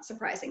 which is not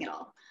surprising at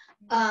all.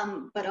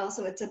 But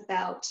also it's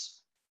about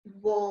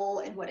wool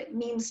and what it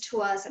means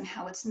to us and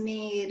how it's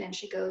made. And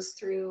she goes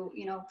through,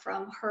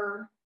 from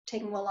her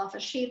taking wool off a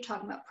sheep,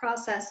 talking about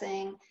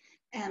processing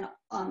and,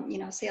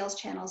 sales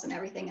channels and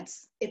everything.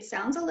 It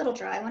sounds a little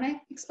dry when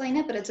I explain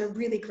it, but it's a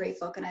really great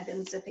book, and I've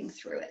been zipping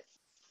through it.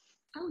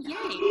 Oh,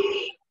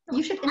 yay.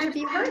 You should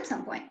interview her at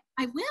some point.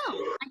 I will.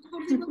 I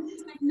totally will,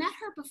 because I've met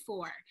her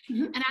before.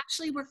 And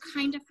actually we're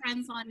kind of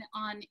friends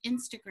on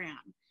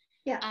Instagram.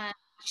 Yeah.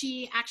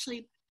 She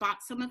actually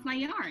bought some of my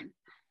yarn.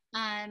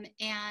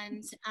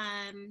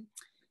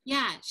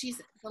 Yeah,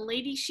 she's the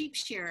lady sheep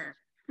shearer.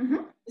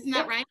 Isn't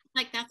that right?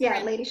 Like that's Yeah,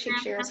 her Lady Chic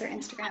Instagram. Shear is her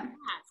Instagram.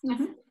 Yes,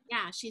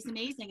 yeah, she's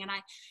amazing. And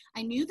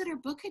I knew that her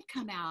book had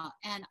come out,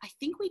 and I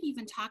think we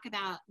had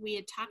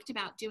talked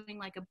about doing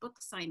like a book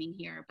signing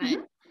here, but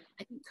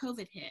I think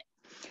COVID hit.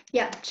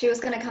 Yeah, she was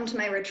going to come to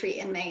my retreat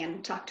in May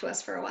and talk to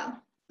us for a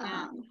while.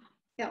 Yeah.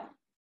 Yeah.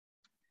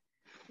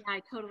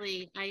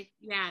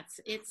 Yeah,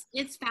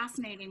 it's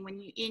fascinating when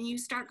you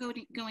start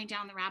going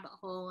down the rabbit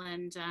hole,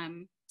 and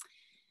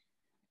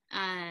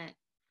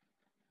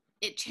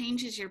it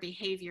changes your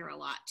behavior a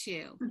lot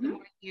too.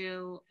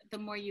 The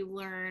more you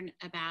learn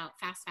about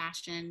fast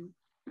fashion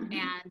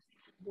and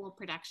wool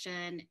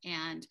production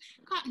and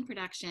cotton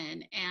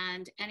production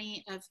and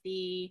any of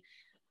the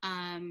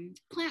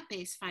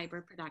plant-based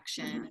fiber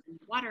production and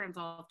water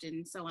involved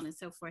and so on and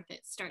so forth,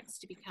 it starts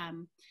to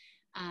become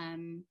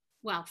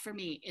well, for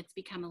me, it's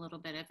become a little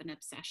bit of an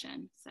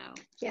obsession. So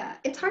yeah,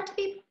 it's hard to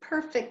be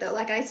perfect though.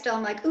 Like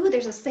I'm like, ooh,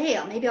 there's a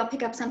sale. Maybe I'll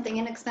pick up something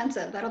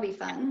inexpensive. That'll be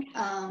fun.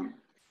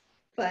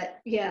 But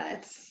yeah,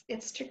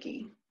 it's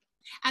tricky.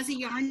 As a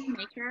yarn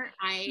maker,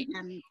 I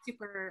am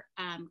super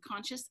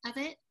conscious of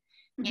it.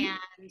 And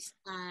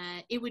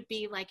it would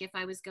be like if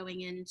I was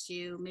going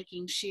into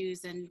making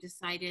shoes and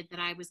decided that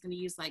I was going to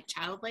use like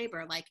child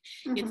labor, like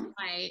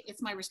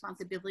it's my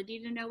responsibility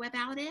to know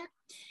about it.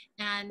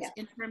 And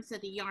in terms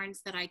of the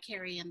yarns that I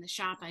carry in the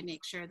shop, I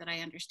make sure that I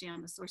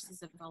understand the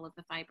sources of all of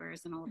the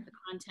fibers and all of the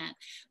content.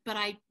 But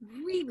I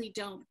really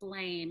don't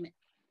blame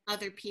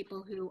other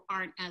people who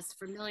aren't as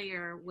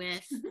familiar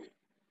with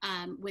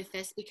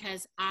this,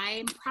 because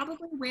I'm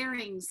probably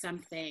wearing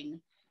something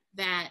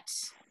that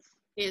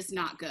is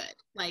not good,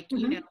 like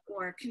you know,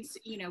 or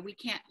we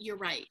can't. You're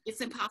right.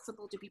 It's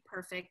impossible to be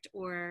perfect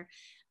or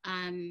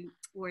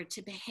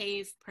to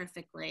behave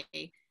perfectly.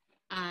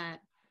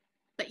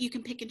 But you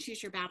can pick and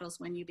choose your battles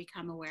when you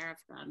become aware of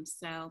them.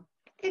 So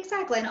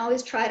exactly, and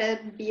always try to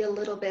be a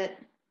little bit,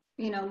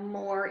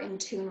 more in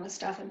tune with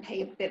stuff and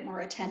pay a bit more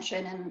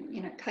attention,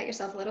 and cut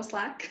yourself a little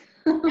slack.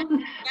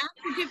 Who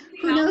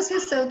knows who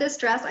sewed this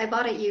dress? I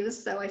bought it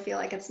used, so I feel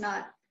like it's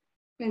not,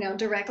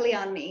 directly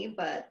on me,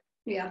 but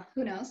yeah,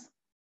 who knows?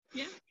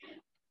 Yeah.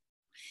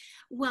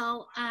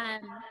 Well,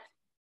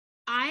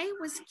 I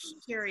was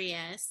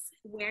curious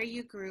where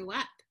you grew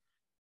up.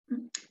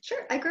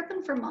 Sure. I grew up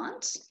in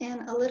Vermont,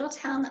 in a little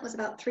town that was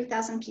about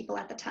 3,000 people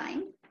at the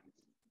time.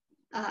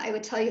 I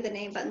would tell you the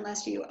name, but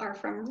unless you are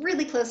from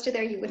really close to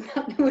there, you would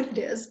not know what it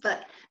is. But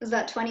it was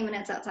about 20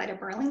 minutes outside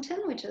of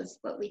Burlington, which is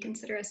what we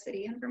consider a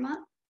city in Vermont,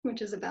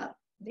 which is about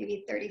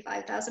maybe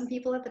 35,000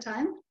 people at the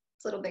time.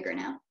 It's a little bigger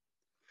now.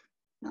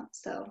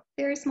 So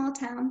very small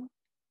town.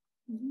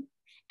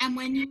 And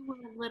when you were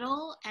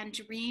little and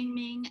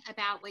dreaming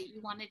about what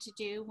you wanted to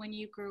do when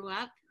you grew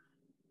up,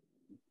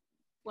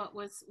 what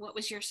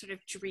was your sort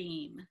of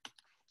dream?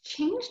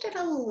 Changed it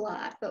a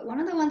lot, but one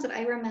of the ones that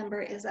I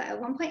remember is that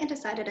at one point I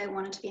decided I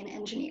wanted to be an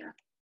engineer.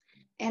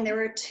 And there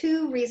were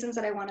two reasons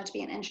that I wanted to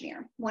be an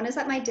engineer. One is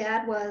that my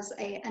dad was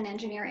an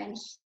engineer and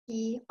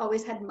he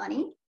always had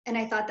money, and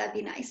I thought that'd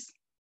be nice.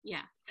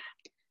 Yeah.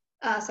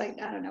 So I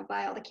don't know,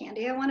 buy all the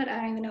candy I wanted. I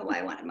don't even know why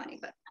I wanted money,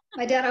 but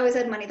my dad always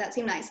had money. That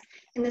seemed nice.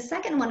 And the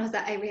second one was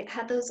that I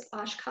had those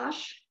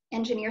Oshkosh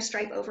engineer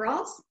stripe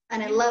overalls,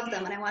 and I loved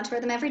them, and I wanted to wear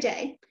them every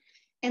day.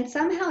 And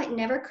somehow it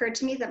never occurred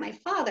to me that my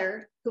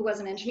father, who was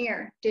an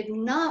engineer, did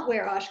not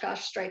wear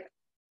Oshkosh stripe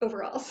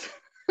overalls.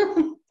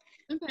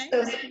 Okay.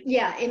 So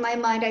yeah, in my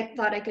mind, I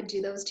thought I could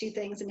do those two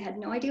things and had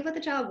no idea what the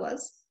job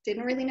was.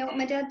 Didn't really know what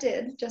my dad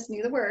did, just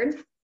knew the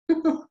word.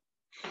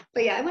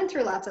 But yeah, I went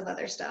through lots of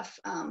other stuff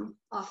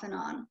off and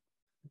on.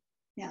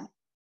 Yeah.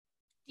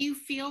 Do you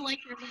feel like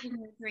you're living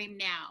your dream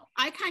now?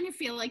 I kind of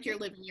feel like you're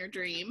living your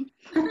dream.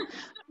 I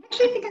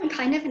actually think I'm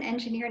kind of an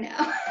engineer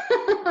now.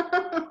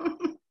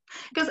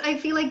 Because I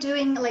feel like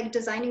doing like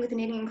designing with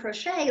knitting and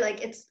crochet,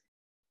 like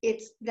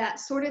it's that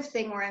sort of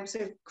thing where I'm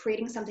sort of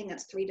creating something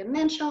that's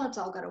three-dimensional. It's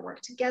all got to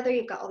work together.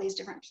 You've got all these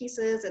different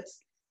pieces.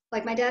 It's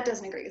like, my dad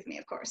doesn't agree with me,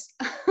 of course.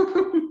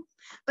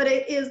 But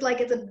it is like,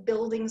 it's a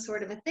building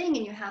sort of a thing,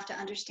 and you have to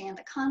understand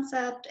the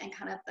concept and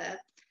kind of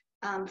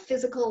the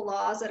physical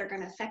laws that are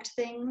going to affect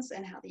things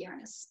and how the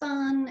yarn is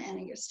spun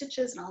and your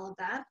stitches and all of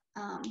that.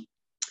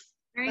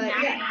 Very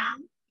nice.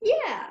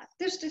 Yeah,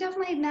 there's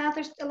definitely math.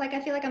 There's like,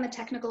 I feel like I'm a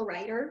technical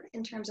writer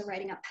in terms of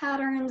writing up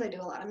patterns. I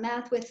do a lot of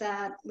math with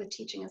that, with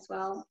teaching as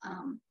well.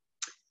 But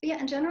yeah,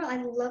 in general, I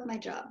love my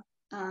job.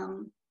 I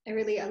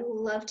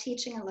love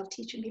teaching. I love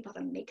teaching people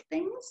how to make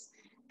things.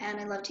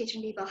 And I love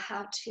teaching people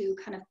how to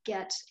kind of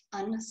get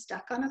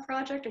unstuck on a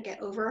project or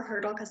get over a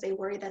hurdle because they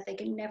worry that they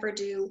can never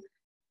do,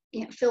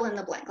 fill in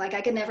the blank. Like,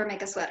 I could never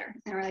make a sweater.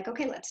 And we're like,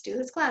 okay, let's do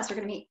this class. We're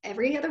going to meet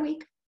every other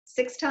week,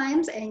 6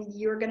 times, and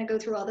you're going to go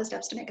through all the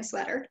steps to make a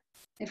sweater.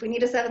 If we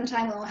need a 7th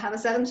time, we'll have a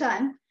 7th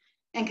time,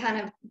 and kind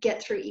of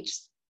get through each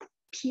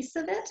piece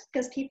of it,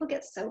 because people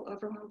get so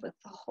overwhelmed with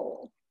the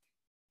whole.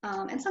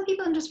 And some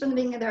people, just from the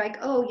beginning, they're like,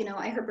 oh,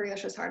 I heard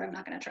brioche was hard. I'm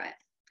not going to try it.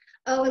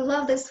 Oh, I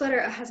love this sweater.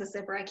 It has a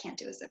zipper. I can't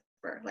do a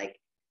zipper. Like,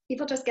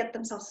 people just get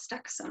themselves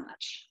stuck so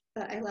much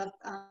that I love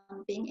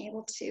being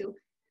able to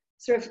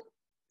sort of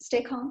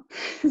stay calm.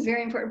 It's a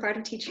very important part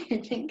of teaching,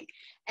 I think.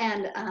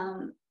 And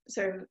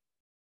sort of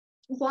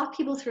walk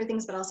people through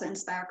things, but also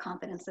inspire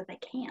confidence that they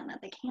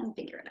can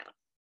figure it out.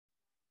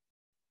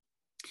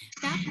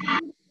 That's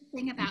the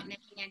thing about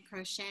knitting and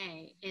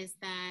crochet is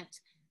that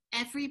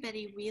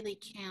everybody really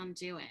can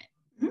do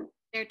it. Mm-hmm.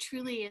 There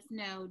truly is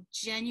no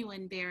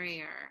genuine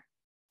barrier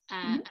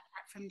apart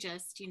from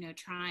just,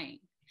 trying.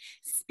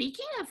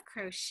 Speaking of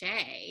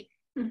crochet,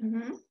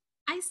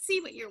 I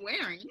see what you're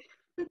wearing.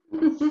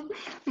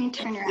 Let me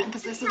turn around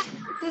because this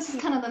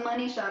is kind of the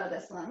money shot of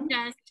this one.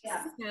 Just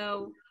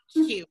so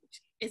cute.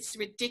 It's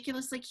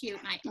ridiculously cute,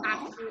 and I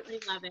absolutely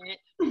love it.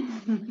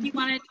 You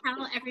want to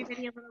tell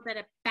everybody a little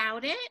bit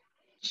about it?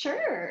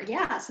 Sure,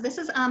 yeah. So this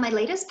is my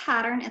latest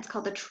pattern. It's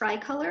called the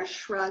Tricolor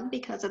Shrug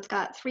because it's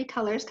got 3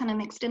 colors kind of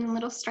mixed in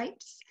little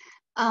stripes,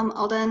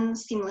 all done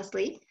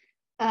seamlessly.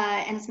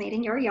 And it's made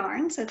in your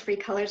yarn, so 3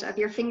 colors of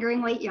your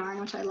fingering weight yarn,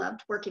 which I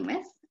loved working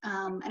with.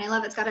 And I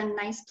love it's got a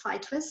nice ply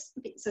twist,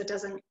 so it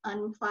doesn't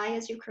unply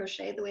as you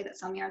crochet the way that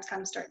some yarns kind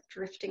of start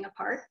drifting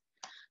apart.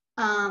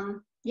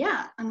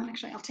 Yeah,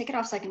 I'll take it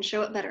off so I can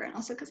show it better, and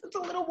also because it's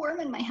a little warm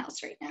in my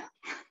house right now.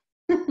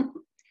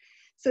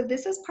 So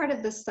this is part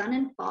of the Sun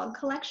and Fog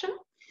collection,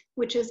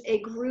 which is a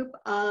group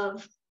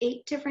of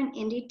 8 different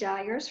indie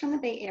dyers from the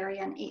Bay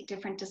Area and 8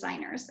 different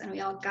designers. And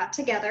we all got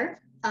together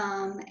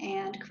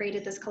and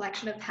created this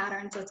collection of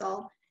patterns. It's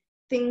all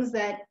things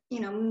that,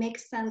 make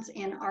sense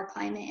in our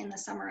climate in the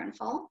summer and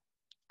fall.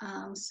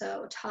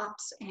 So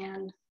tops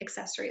and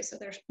accessories. So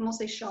there's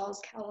mostly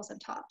shawls, cowls, and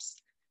tops.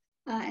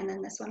 And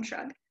then this one,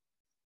 shrug.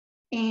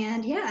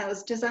 And yeah, it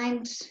was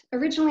designed,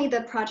 originally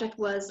the project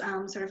was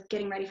sort of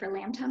getting ready for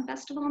Lambtown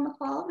Festival in the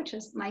fall, which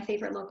is my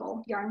favorite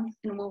local yarn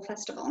and wool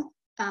festival,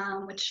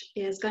 which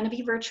is going to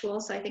be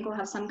virtual. So I think we'll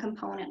have some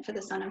component for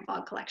the Sun and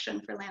Fog collection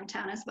for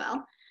Lambtown as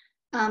well.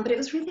 But it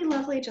was really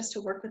lovely just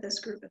to work with this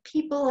group of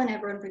people, and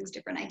everyone brings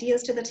different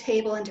ideas to the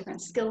table and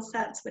different skill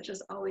sets, which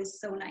is always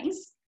so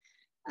nice.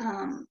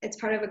 It's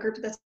part of a group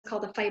that's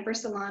called the Fiber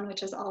Salon,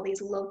 which is all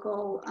these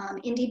local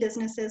indie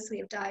businesses. So we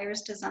have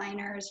dyers,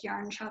 designers,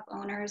 yarn shop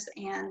owners,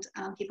 and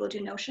people who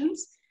do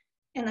notions.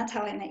 And that's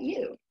how I met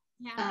you,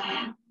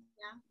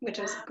 which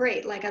was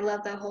great. Like, I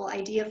love the whole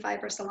idea of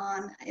Fiber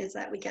Salon is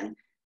that we can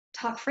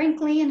talk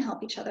frankly and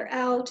help each other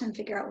out and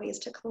figure out ways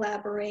to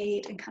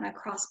collaborate and kind of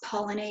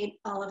cross-pollinate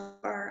all of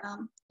our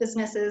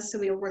businesses. So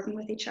we were working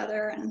with each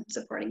other and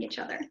supporting each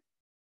other.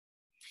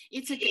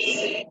 It's a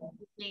good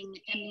thing,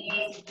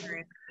 amazing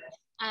group.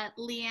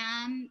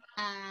 Leanne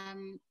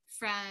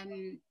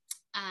from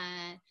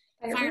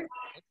Firebird,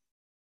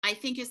 I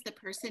think, is the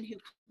person who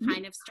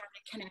kind of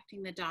started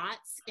connecting the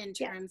dots in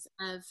terms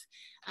of,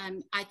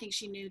 I think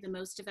she knew the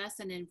most of us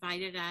and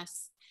invited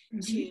us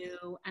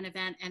to an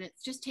event, and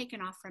it's just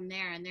taken off from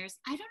there. And there's,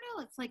 I don't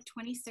know, it's like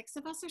 26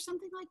 of us or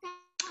something like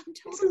that in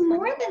total. It's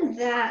more than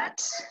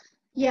that.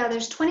 Yeah,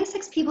 there's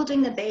 26 people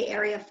doing the Bay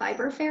Area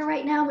Fiber Fair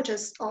right now, which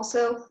is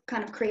also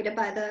kind of created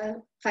by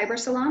the Fiber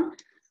Salon.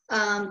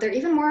 There are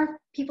even more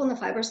people in the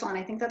Fiber Salon.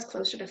 I think that's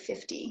closer to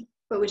 50,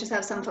 but we just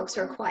have some folks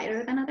who are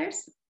quieter than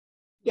others.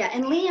 Yeah,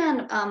 and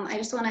Leanne, I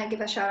just want to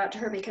give a shout out to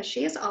her because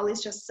she is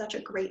always just such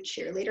a great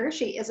cheerleader.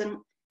 She isn't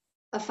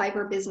a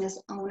fiber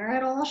business owner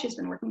at all. She's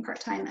been working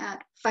part-time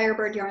at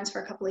Firebird Yarns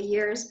for a couple of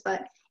years,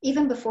 but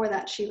even before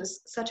that, she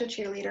was such a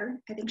cheerleader.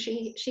 I think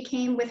she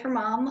came with her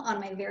mom on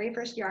my very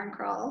first yarn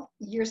crawl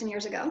years and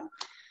years ago.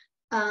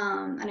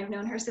 And I've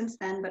known her since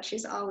then, but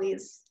she's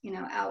always,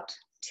 out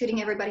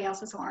tooting everybody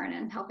else's horn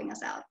and helping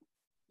us out.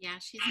 Yeah,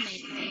 she's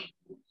amazing.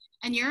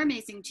 And you're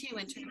amazing too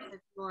in terms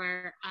of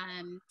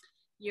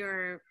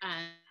your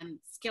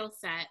skill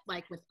set,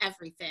 like with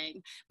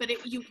everything.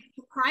 But you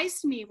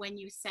surprised me when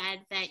you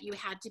said that you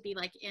had to be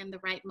like in the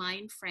right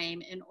mind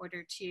frame in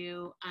order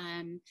to,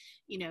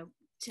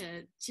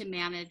 to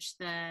manage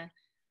the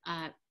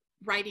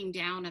writing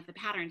down of the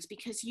patterns,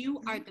 because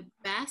you are the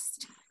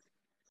best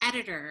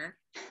editor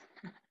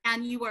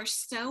and you are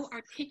so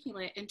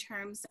articulate in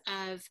terms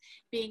of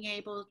being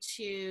able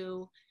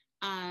to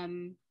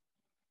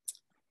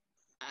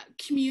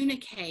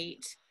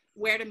communicate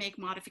where to make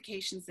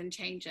modifications and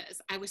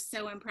changes. I was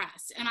so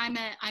impressed. And I'm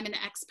an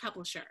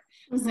ex-publisher,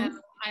 so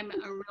I'm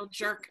a real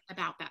jerk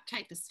about that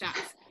type of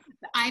stuff.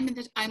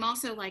 But I'm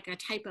also like a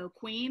typo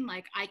queen.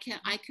 Like I can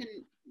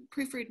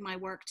proofread my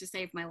work to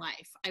save my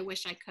life. I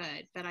wish I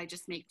could, but I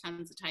just make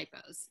tons of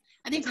typos.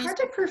 I think it's hard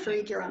to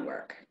proofread your own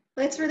work.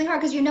 It's really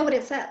hard because you know what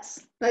it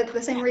says. Like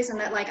the same reason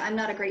that like I'm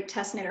not a great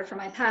test knitter for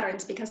my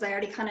patterns, because I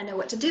already kind of know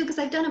what to do because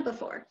I've done it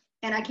before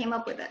and I came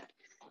up with it.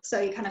 So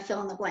you kind of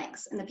fill in the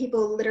blanks, and the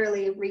people who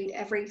literally read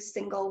every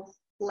single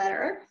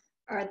letter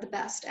are the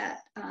best at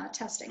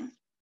testing.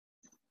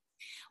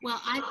 Well,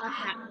 I love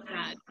that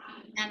thread,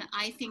 and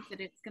I think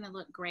that it's going to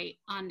look great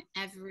on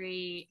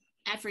everybody.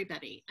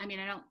 I mean,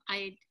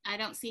 I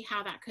don't see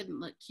how that couldn't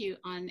look cute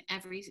on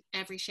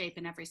every shape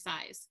and every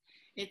size.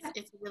 It's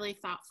a really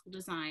thoughtful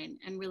design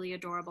and really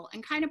adorable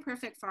and kind of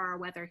perfect for our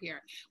weather here.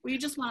 We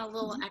just want a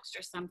little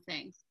extra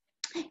something.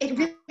 It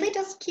really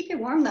does keep you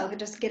warm though,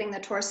 just getting the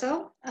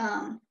torso.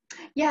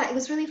 Yeah, it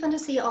was really fun to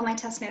see all my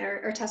test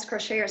knitter or test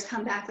crocheters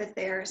come back with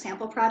their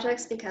sample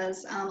projects,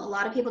 because a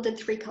lot of people did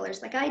 3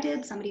 colors like I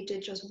did. Somebody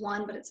did just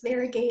 1, but it's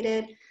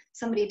variegated.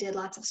 Somebody did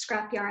lots of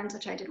scrap yarns,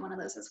 which I did one of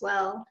those as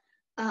well.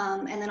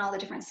 And then all the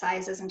different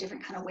sizes and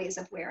different kind of ways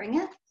of wearing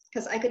it.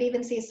 Because I could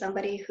even see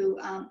somebody who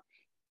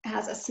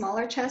has a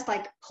smaller chest,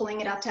 like pulling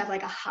it up to have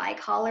like a high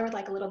collar with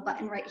like a little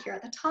button right here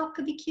at the top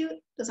could be cute.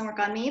 Doesn't work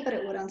on me, but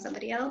it would on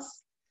somebody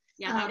else.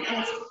 Yeah.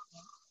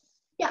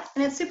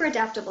 And it's super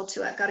adaptable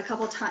too. I've got a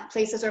couple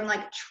places where I'm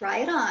like, try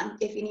it on.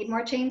 If you need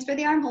more chains for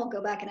the armhole,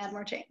 go back and add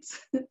more chains.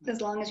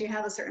 As long as you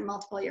have a certain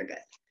multiple, you're good.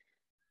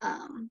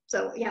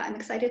 So yeah, I'm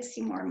excited to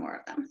see more and more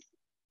of them.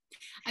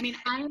 I mean,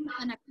 I'm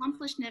an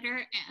accomplished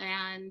knitter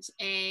and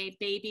a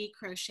baby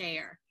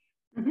crocheter.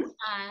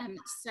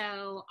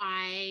 So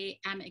I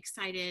am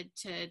excited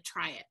to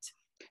try it.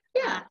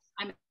 Yeah.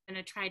 I'm going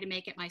to try to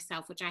make it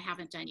myself, which I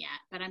haven't done yet,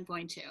 but I'm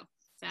going to.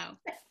 So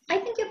I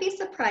think you'll be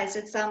surprised.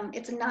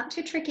 It's not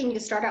too tricky. You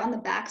start out on the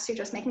back, so you're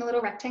just making a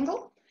little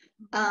rectangle.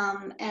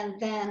 And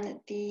then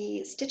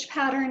the stitch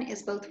pattern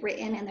is both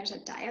written and there's a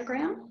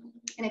diagram.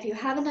 And if you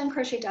haven't done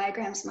crochet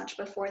diagrams much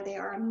before, they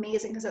are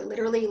amazing because it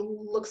literally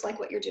looks like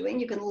what you're doing.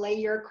 You can lay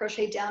your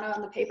crochet down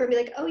on the paper and be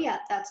like, oh yeah,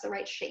 that's the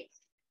right shape.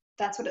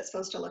 That's what it's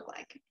supposed to look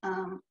like.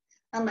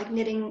 Unlike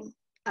knitting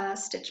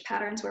stitch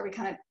patterns where we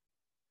kind of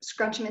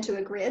scrunch them into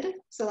a grid.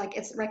 So like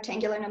it's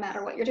rectangular no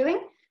matter what you're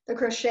doing. The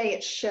crochet,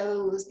 it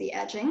shows the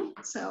edging.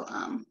 So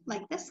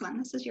like this one,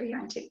 this is your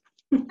yarn too.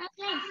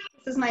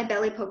 This is my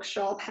belly poke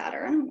shawl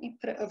pattern. Let me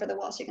put it over the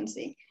wall so you can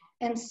see.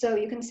 And so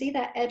you can see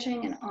that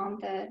edging, and on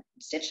the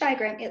stitch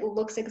diagram, it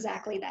looks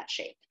exactly that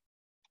shape.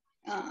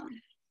 So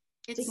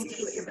you can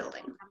see what you're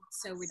building.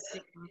 So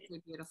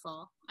ridiculously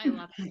beautiful. I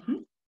love it.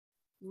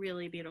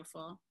 Really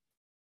beautiful.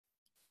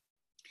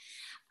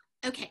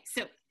 Okay,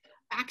 so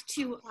back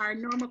to our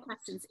normal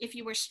questions. If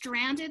you were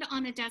stranded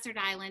on a desert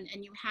island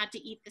and you had to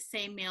eat the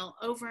same meal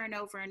over and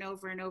over and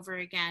over and over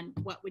again,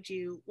 what would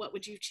you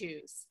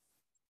choose?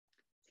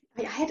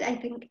 I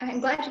think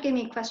I'm glad you gave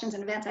me questions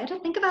in advance. I had to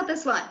think about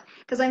this one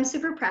because I'm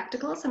super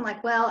practical. So I'm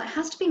like, well, it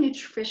has to be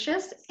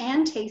nutritious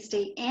and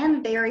tasty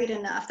and varied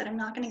enough that I'm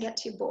not going to get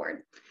too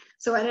bored.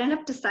 So what I ended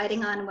up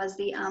deciding on was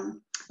the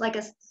like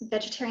a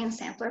vegetarian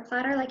sampler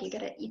platter like you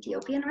get at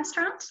Ethiopian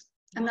restaurants.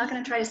 I'm not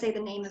going to try to say the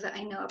name of it.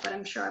 I know it, but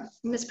I'm sure I'll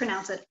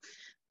mispronounce it.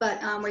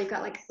 But where you've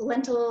got like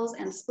lentils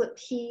and split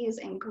peas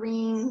and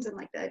greens and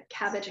like the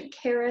cabbage and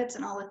carrots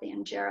and all with the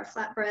injera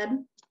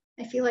flatbread.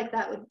 I feel like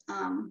that would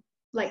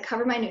like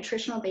cover my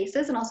nutritional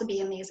bases and also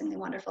be amazingly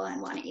wonderful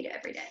and want to eat it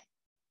every day.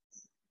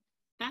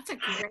 That's a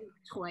great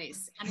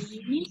choice and a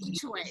unique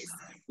choice.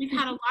 We've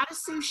had a lot of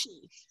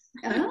sushi.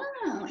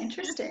 Oh,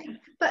 interesting.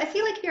 But I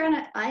feel like if you're on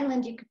an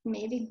island, you could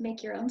maybe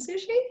make your own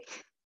sushi.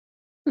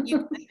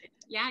 You could.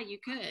 Yeah, you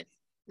could.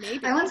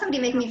 Maybe. I want somebody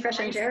to make me fresh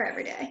injera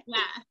every day.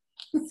 Yeah.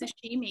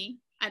 Sashimi.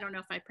 I don't know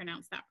if I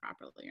pronounced that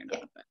properly or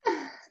not.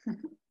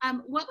 But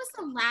what was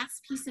the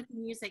last piece of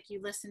music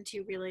you listened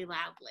to really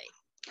loudly?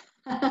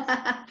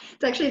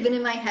 It's actually been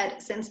in my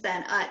head since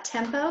then.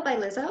 Tempo by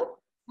Lizzo.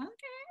 Okay.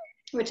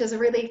 Which is a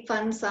really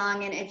fun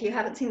song, and if you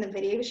haven't seen the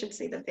video, you should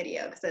see the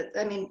video because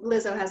I mean,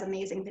 Lizzo has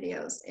amazing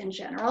videos in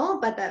general,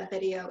 but that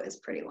video is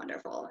pretty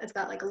wonderful. It's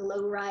got like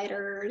low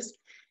riders,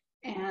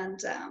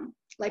 and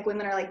like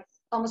women are like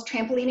almost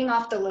trampolining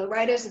off the low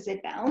riders as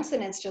they bounce,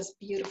 and it's just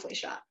beautifully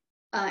shot.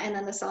 And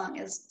then the song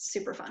is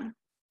super fun.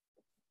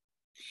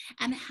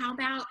 And how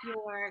about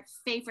your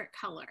favorite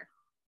color?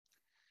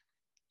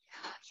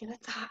 Yeah,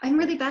 I'm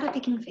really bad at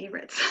picking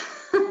favorites.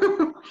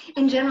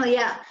 In general,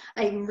 yeah,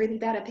 I'm really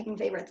bad at picking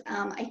favorites.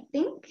 I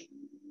think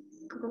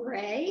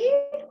gray,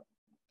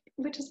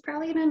 which is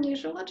probably an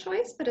unusual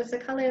choice, but it's a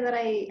color that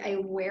I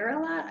wear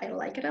a lot. I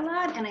like it a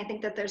lot, and I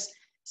think that there's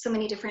so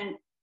many different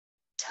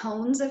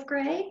tones of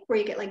gray where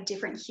you get like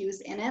different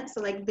hues in it.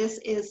 So like this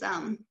is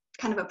kind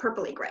of a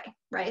purpley gray,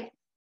 right?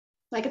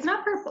 Like it's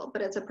not purple,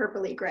 but it's a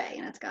purpley gray,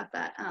 and it's got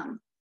that.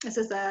 This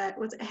is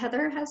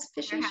Heather has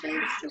fishy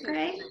shades of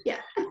gray. Yeah.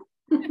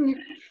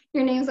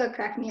 Your names will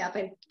crack me up.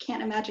 I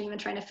can't imagine even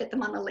trying to fit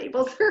them on the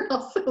labels. They're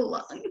all so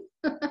long.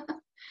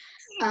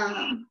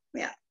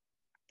 Yeah.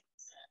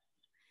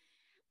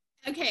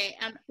 Okay.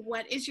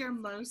 What is your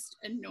most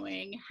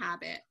annoying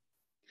habit?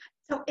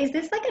 So is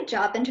this like a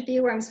job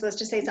interview where I'm supposed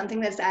to say something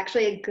that's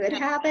actually a good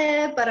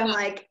habit, but I'm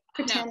like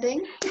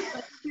pretending? No.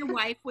 If your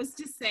wife was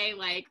to say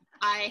like,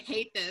 I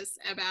hate this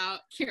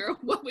about Kira,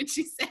 what would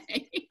she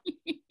say?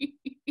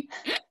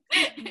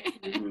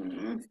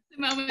 The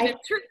moment of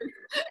truth.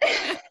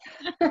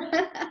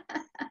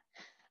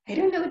 I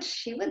don't know what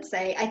she would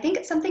say. I think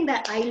it's something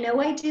that I know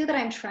I do that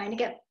I'm trying to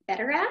get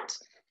better at,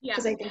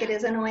 because I think it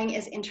is annoying,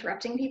 is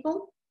interrupting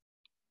people.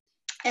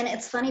 And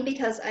it's funny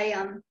because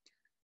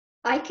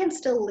I can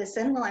still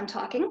listen while I'm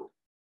talking.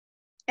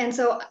 And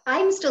so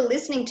I'm still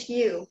listening to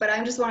you, but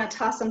I just want to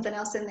toss something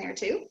else in there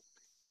too.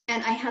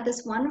 And I had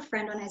this one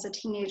friend when I was a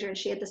teenager, and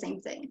she had the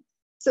same thing.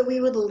 So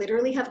we would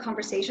literally have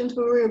conversations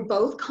where we were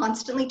both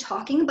constantly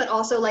talking, but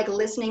also like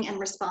listening and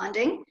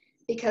responding,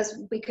 because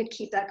we could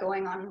keep that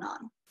going on and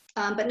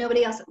on. But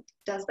nobody else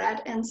does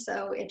that. And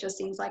so it just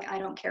seems like I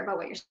don't care about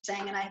what you're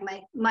saying and I have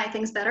my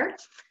things better,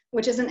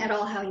 which isn't at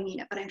all how you mean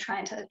it, but I'm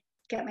trying to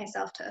get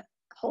myself to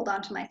hold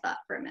on to my thought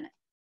for a minute.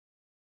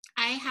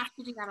 I have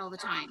to do that all the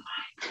time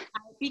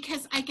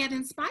because I get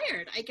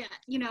inspired. I get,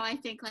 I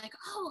think like,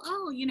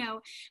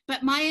 oh,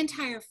 but my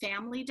entire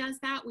family does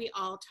that. We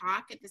all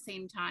talk at the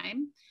same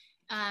time.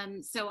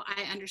 So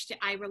I understand,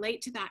 I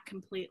relate to that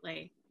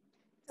completely.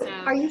 So,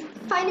 are you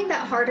finding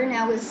that harder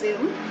now with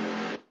Zoom?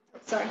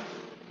 Sorry,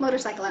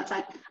 motorcycle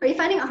outside. Are you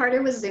finding it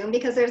harder with Zoom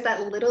because there's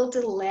that little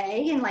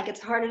delay and like it's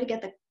harder to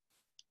get the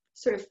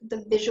sort of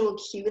the visual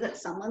cue that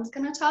someone's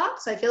going to talk?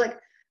 So I feel like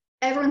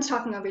everyone's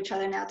talking over each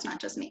other now. It's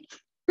not just me.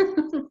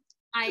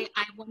 I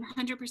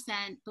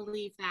 100%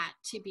 believe that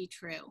to be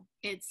true.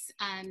 It's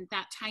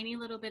that tiny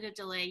little bit of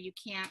delay. You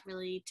can't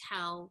really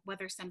tell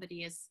whether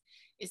somebody is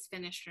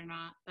finished or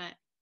not, but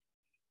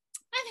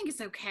I think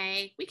it's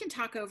okay. We can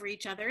talk over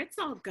each other. It's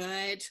all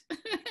good.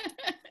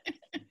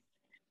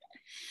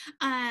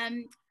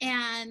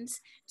 And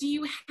do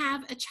you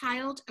have a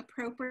child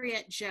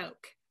appropriate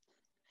joke?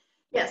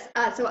 Yes.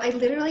 So I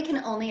literally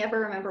can only ever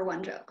remember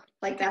one joke.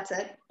 Like that's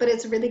it. But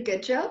it's a really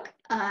good joke.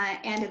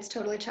 And it's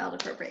totally child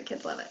appropriate.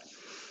 Kids love it.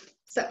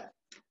 So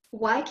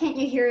why can't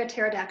you hear a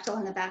pterodactyl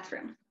in the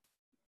bathroom?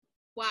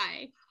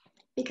 Why?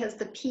 Because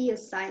the P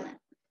is silent.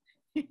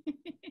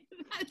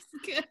 That's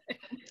good.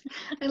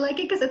 I like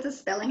it because it's a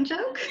spelling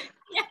joke.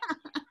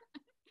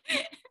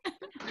 Yeah.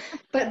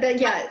 But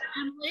yeah.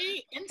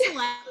 Family,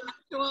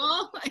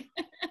 intellectual.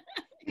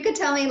 You could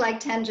tell me like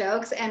 10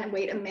 jokes and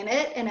wait a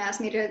minute and ask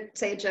me to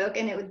say a joke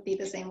and it would be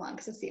the same one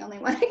because it's the only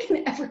one I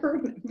can ever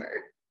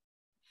remember.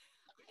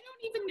 I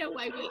don't even know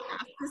why we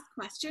ask this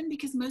question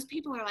because most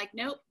people are like,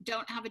 nope,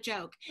 don't have a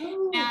joke.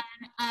 Oh.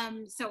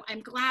 And so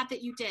I'm glad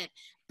that you did.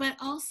 But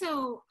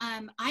also,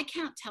 I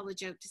can't tell a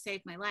joke to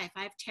save my life.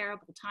 I have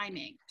terrible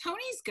timing.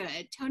 Tony's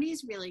good.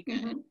 Tony's really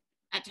good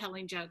at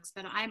telling jokes,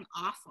 but I'm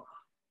awful.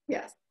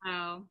 Yes.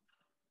 So,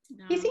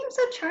 no. He seems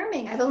so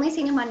charming. I've only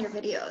seen him on your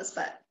videos,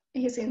 but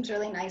he seems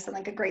really nice and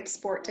like a great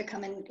sport to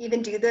come and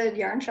even do the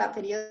yarn shop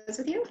videos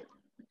with you.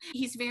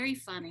 He's very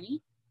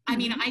funny. I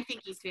mean, I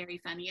think he's very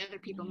funny. Other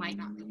people might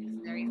not think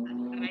he's very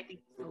funny, but I think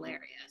he's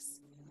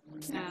hilarious.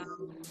 So,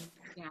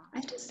 yeah. I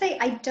have to say,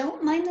 I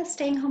don't mind the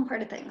staying home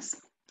part of things.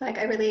 Like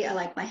I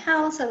like my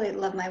house. I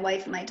love my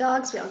wife and my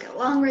dogs. We all get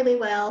along really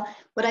well.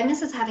 What I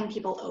miss is having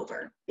people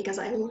over because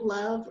I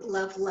love,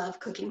 love, love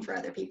cooking for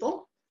other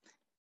people.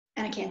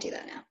 And I can't do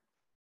that now.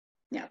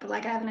 Yeah, but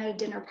like I haven't had a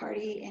dinner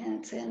party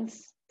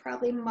since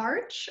probably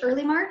March,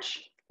 early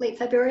March, late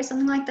February,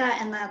 something like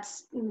that. And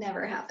that's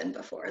never happened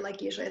before.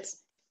 Like usually it's,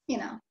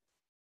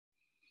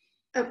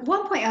 at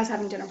one point I was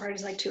having dinner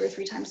parties like 2 or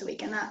 3 times a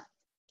week and that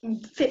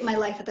fit my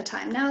life at the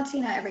time. Now it's,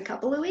 every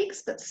couple of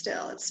weeks, but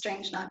still it's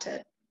strange not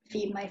to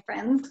feed my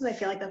friends because I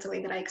feel like that's a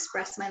way that I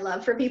express my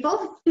love for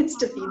people is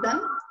to feed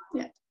them.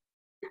 Yeah.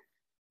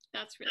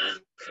 That's really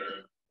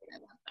true. I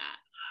love that.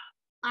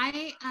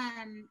 I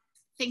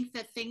think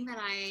the thing that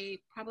I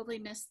probably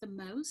miss the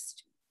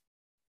most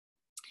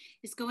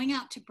is going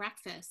out to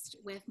breakfast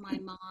with my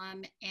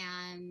mom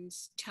and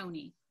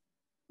Tony.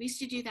 We used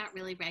to do that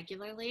really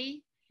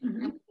regularly. And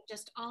we would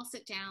just all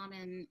sit down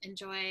and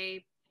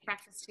enjoy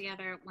breakfast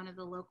together at one of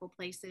the local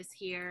places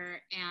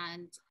here.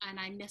 And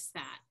I miss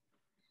that.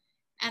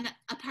 And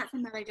apart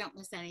from that, I don't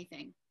miss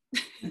anything.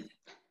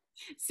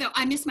 So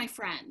I miss my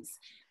friends,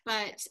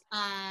 but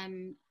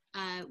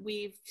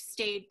we've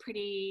stayed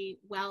pretty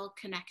well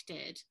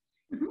connected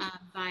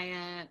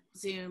via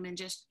Zoom and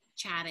just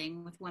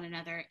chatting with one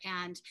another.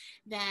 And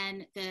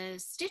then the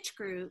stitch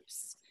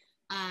groups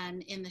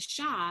in the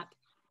shop,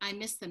 I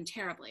miss them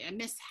terribly. I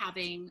miss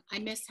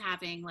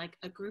having like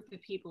a group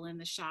of people in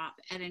the shop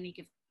at any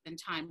given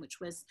time, which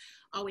was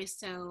always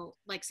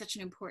such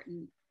an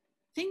important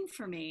thing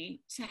for me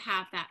to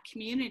have that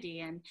community.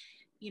 And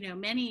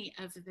many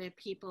of the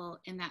people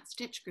in that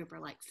stitch group are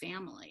like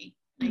family.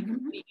 Like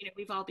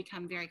we've all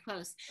become very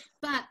close,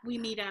 but we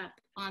meet up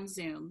on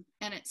Zoom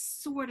and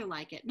it's sort of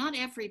like it. Not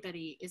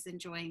everybody is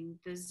enjoying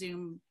the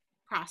Zoom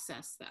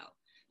process though.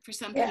 For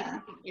some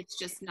people, it's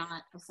just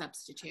not a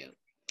substitute.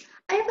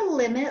 I have a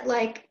limit.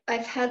 Like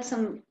I've had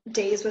some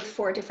days with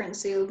 4 different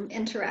Zoom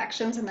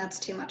interactions and that's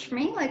too much for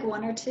me. Like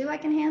 1 or 2 I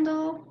can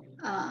handle.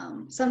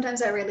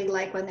 Sometimes I really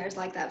like when there's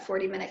like that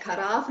 40-minute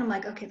cutoff and I'm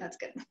like, okay, that's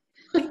good.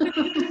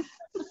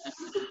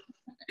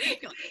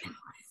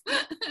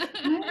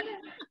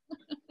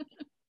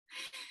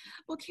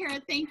 Well,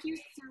 Kara, thank you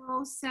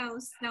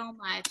so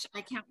much.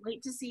 I can't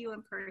wait to see you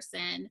in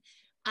person.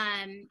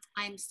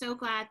 I'm so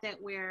glad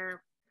that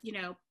we're,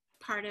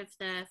 part of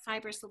the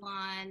Fiber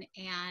Salon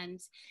and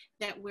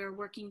that we're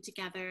working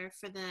together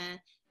for the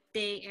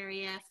Bay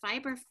Area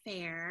Fiber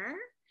Fair,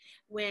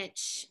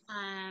 which,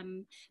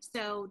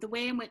 so the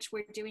way in which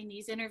we're doing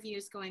these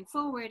interviews going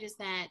forward is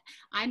that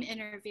I'm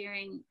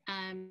interviewing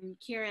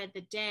Kira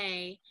the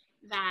day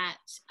that,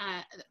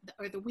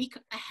 or the week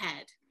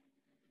ahead.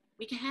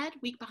 Week ahead?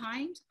 Week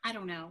behind? I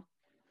don't know.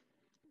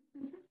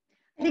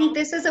 I think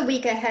this is a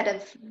week ahead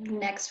of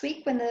next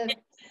week when the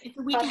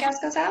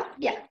podcast goes out.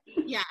 Yeah.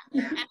 Yeah.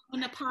 And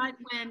when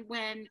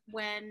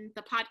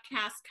the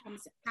podcast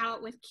comes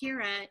out with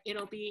Kira,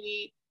 it'll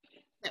be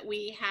that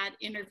we had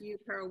interviewed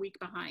her a week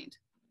behind.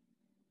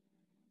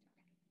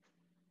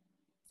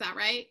 Is that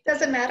right?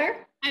 Doesn't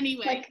matter.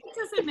 Anyway, it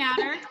doesn't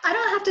matter. I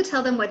don't have to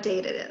tell them what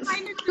date it is.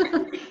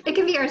 It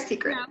can be our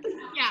secret.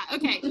 Yeah,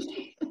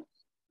 okay.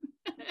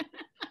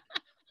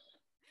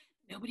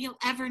 Nobody will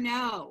ever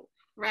know,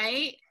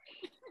 right?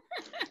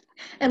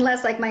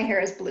 Unless like my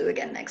hair is blue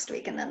again next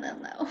week, and then they'll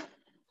know.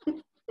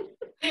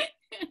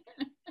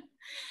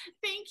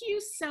 Thank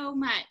you so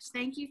much.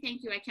 Thank you.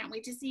 I can't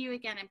wait to see you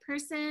again in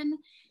person.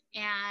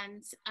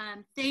 And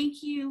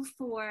thank you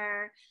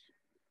for,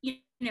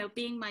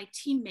 being my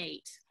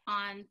teammate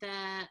on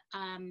the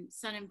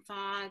Sun and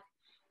Fog.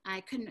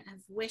 I couldn't have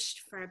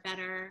wished for a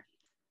better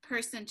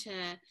person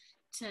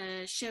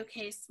to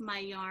showcase my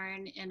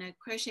yarn in a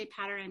crochet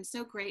pattern. I'm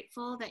so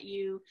grateful that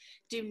you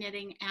do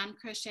knitting and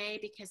crochet,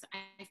 because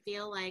I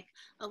feel like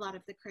a lot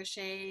of the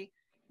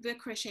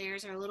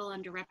crocheters are a little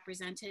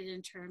underrepresented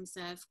in terms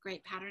of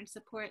great pattern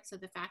support. So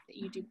the fact that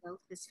you do both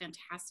is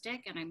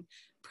fantastic, and I'm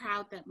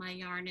proud that my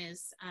yarn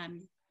is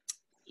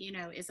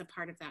is a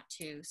part of that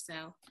too.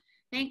 So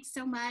thanks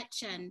so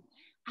much, and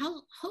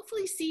I'll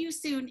hopefully see you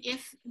soon,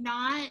 if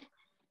not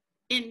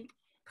in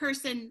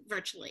person,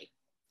 virtually.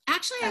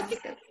 Actually, I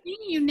think I'm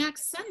seeing you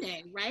next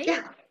Sunday, right?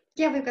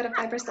 Yeah, we've got a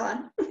fiber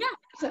salon. Yeah.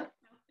 So.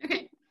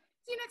 Okay.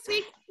 See you next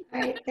week.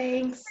 All right,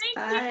 thanks.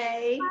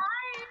 Bye.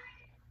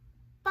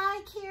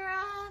 Bye,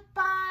 Kira.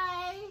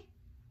 Bye.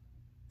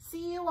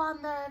 See you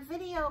on the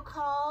video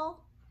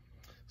call.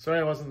 Sorry,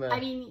 I wasn't there. I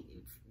mean,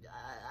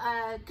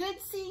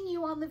 good seeing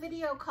you on the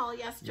video call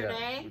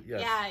yesterday.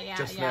 Yeah.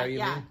 Just now, you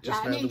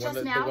mean?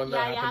 Just now,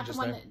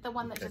 the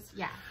one that just.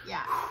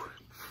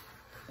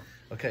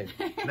 Okay,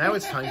 now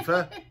it's time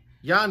for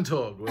Yarn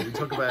Talk, where we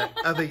talk about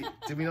other.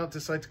 Did we not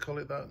decide to call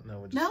it that?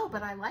 No, no,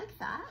 but I like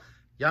that.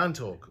 Yarn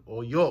Talk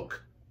or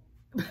York.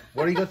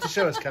 What do you got to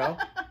show us, Cal?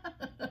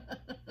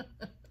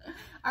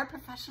 Our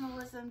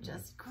professionalism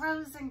just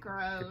grows and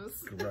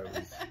grows.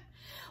 Grows.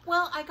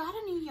 Well, I got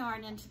a new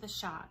yarn into the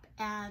shop,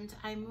 and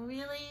I'm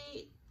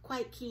really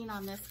quite keen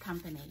on this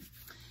company.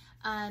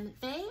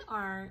 They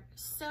are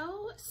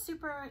so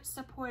super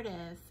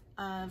supportive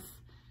of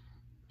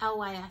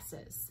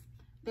LYSs.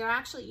 They're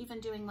actually even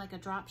doing like a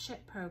drop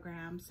ship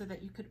program so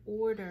that you could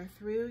order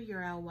through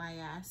your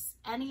LYS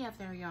any of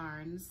their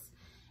yarns,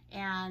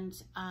 and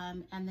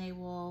they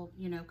will,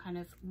 kind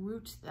of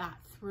route that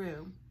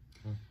through.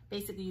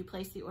 Basically, you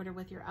place the order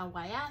with your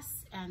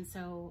LYS, and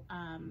so,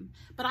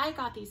 but I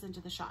got these into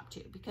the shop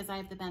too, because I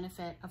have the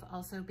benefit of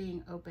also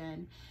being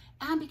open,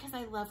 and because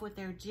I love what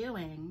they're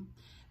doing,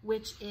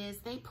 which is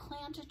they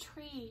plant a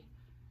tree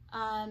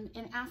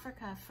in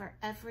Africa for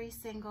every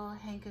single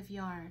hank of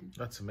yarn.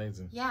 That's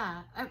amazing.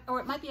 Yeah, or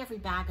it might be every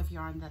bag of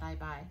yarn that I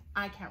buy.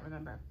 I can't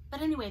remember.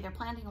 But anyway, they're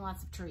planting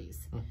lots of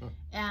trees.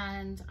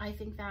 And I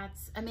think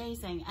that's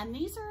amazing. And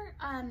these are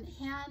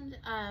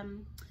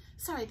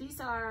these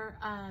are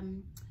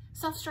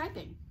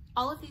self-striping.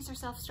 All of these are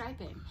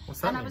self-striping.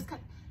 What's that mean?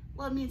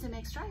 Well, it means it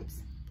makes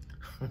stripes.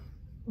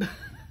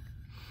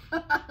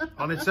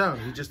 On its own?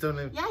 You just don't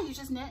know? Yeah, you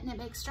just knit and it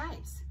makes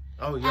stripes.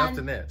 Oh, you have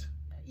to knit?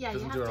 Yeah,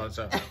 doesn't do it on its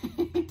own.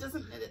 It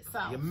doesn't knit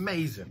itself.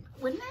 Amazing.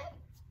 Wouldn't it?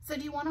 So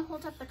do you want to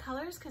hold up the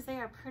colors? Because they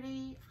are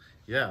pretty.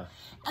 Yeah.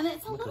 And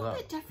it's a little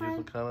bit different.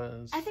 Beautiful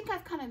colors. I think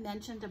I've kind of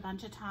mentioned a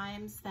bunch of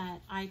times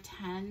that I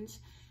tend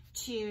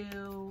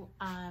to,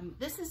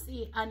 this is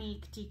the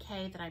Unique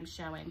DK that I'm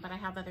showing, but I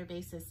have other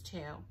bases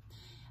too.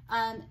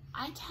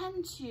 I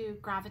tend to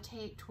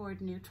gravitate toward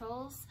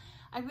neutrals.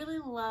 I really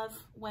love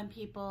when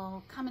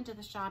people come into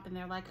the shop and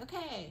they're like,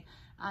 okay,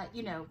 I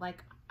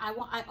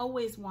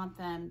always want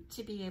them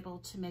to be able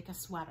to make a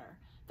sweater.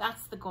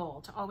 That's the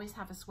goal, to always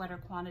have a sweater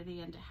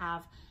quantity and to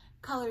have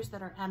colors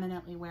that are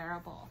eminently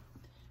wearable.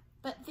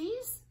 But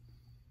these,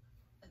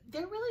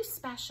 they're really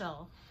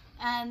special.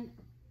 And,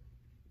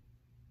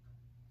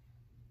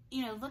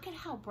 look at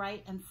how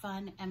bright and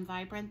fun and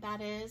vibrant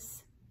that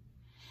is.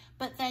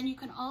 But then you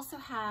can also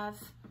have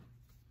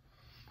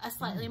a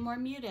slightly more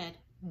muted.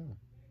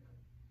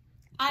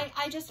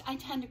 I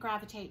tend to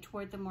gravitate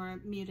toward the more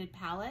muted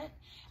palette,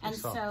 and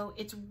so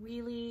it's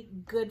really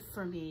good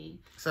for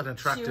me. It's an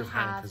attractive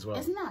hank as well.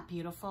 Isn't that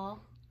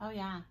beautiful? Oh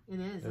yeah, it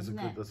is. That's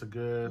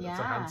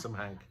a handsome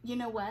hank. You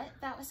know what?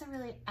 That was a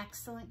really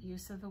excellent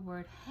use of the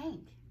word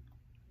hank.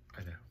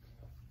 I know.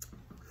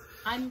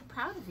 I'm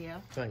proud of you.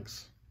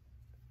 Thanks.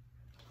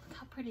 Look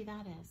how pretty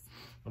that is.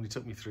 Only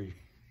took me 3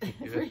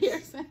 years. 3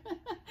 years.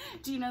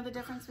 Do you know the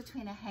difference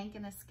between a hank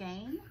and a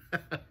skein?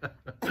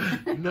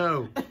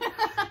 No.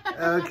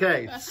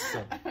 Okay.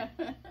 So.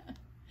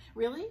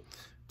 Really?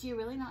 Do you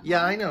really not know?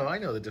 Yeah, I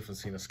know the difference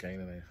between a skein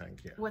and a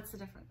hank, yeah. What's the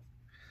difference?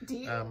 Do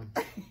you? I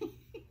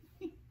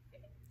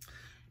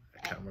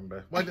can't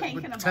remember.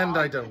 Pretend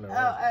I don't know.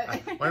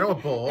 I know a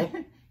ball.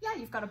 Yeah,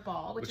 you've got a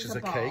ball, which is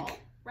a ball.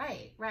 Cake.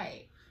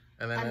 Right.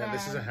 And then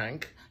this is a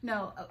hank.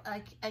 No,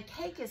 a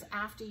cake is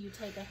after you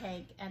take a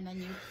hank and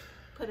then you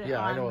put it Yeah,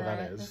 on I know what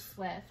that the is.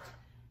 Swift.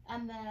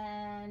 And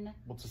then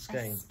What's a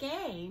skein? A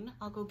skein,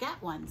 I'll go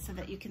get one so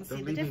that you can see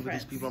Don't the leave me with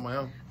difference. these people on my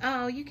own.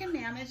 Oh, you can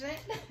manage it.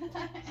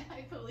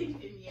 I believe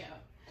in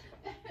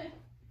you.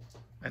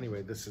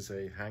 Anyway, this is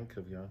a hank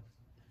of yarn.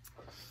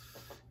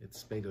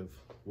 It's made of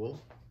wool.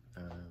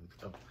 And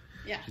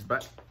Yeah. she's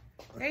back.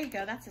 There you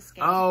go. That's a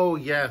skein. Oh,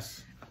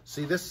 yes.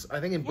 See, this, I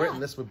think in Britain,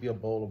 Yeah. this would be a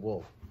ball of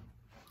wool.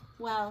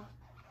 Well,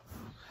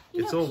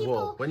 It's all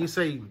wool. When you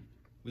say,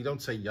 we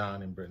don't say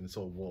yarn in Britain, it's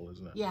all wool,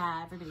 isn't it?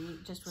 Yeah, everybody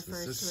just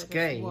refers This is to it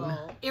skein. as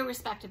wool,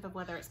 irrespective of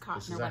whether it's This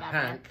cotton is or a whatever.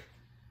 hank.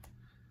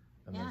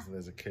 And Yeah.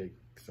 there's a cake.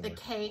 The somewhere.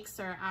 cakes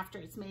are after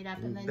it's made up,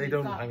 and then They you've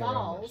don't got hang around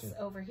balls much, yeah.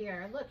 over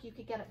here. Look, you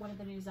could get one of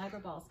the new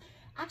Zyber balls.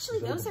 Actually,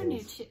 Zyber those are new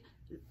balls. too.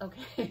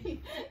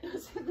 Okay,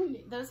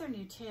 those are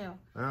new too.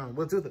 Oh,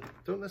 we'll do that.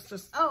 Let's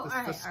just. Oh, let's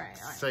all right, just all right.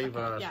 Save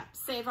okay, our. yeah,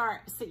 save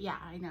our. Yeah,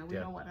 I know we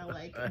Yeah. don't want to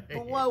like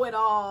blow it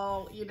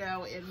all, you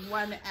know, in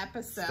one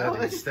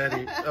episode.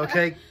 Steady.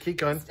 Okay, keep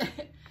going.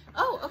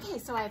 Oh, okay.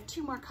 So I have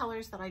 2 more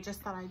colors that I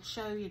just thought I'd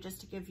show you just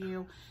to give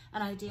you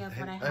an idea of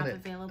what I have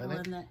available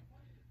in the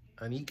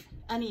Unique.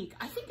 Unique.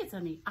 I think it's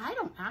Unique. I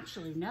don't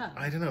actually know.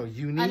 I don't know.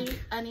 Unique.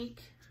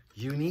 Unique.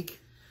 Unique.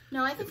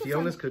 No, I think If it's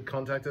Fiona's could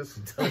contact us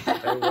and tell us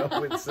how well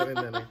we're selling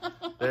any.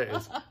 There it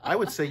is. I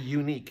would say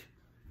unique.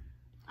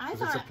 I it's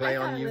thought, a play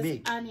on it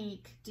unique. was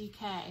Unique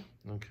DK.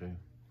 Okay.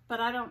 But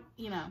I don't,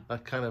 you know.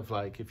 That kind of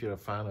like, if you're a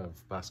fan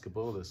of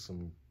basketball, there's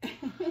some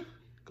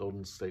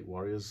Golden State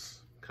Warriors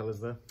colors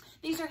there.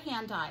 These are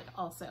hand dyed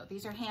also.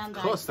 These are hand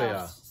dyed. Of course they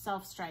are.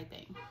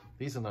 Self-striping.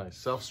 These are nice.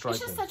 Self-striping.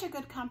 It's just such a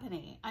good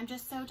company. I'm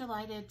just so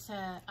delighted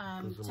to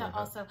my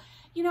also,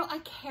 you know, I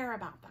care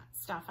about that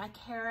stuff. I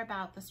care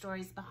about the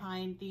stories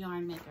behind the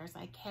yarn makers.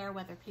 I care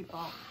whether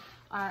people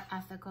are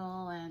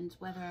ethical and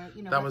whether,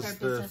 you know, That what was their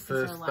the businesses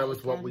first, are like. that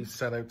was what we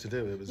set out to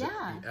do. It was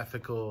Yeah. the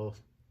ethical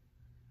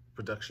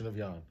production of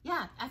yarn.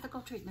 Yeah,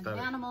 ethical treatment of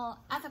animal,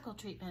 ethical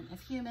treatment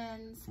of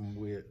humans.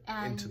 We're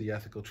into the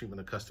ethical treatment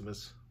of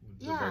customers.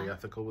 We're very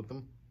ethical with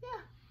them. Yeah.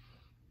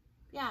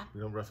 Yeah.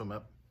 We don't rough them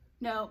up.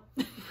 No.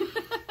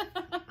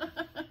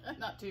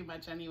 Not too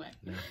much anyway.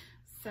 No.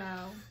 So.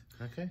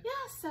 Okay. Yeah,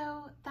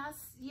 so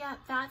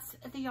that's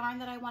the yarn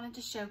that I wanted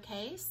to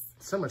showcase.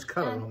 So much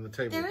color on the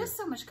table. There is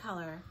so much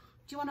color.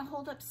 Do you want to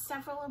hold up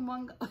several in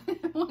one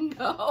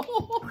go?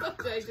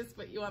 Did I just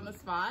put you on the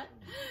spot?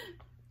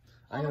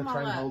 I'm going to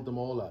try and hold them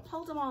all up.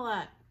 Hold them all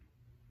up.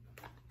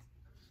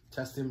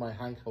 Testing my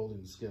hank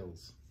holding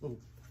skills.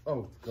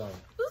 Oh, God.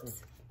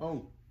 Oops.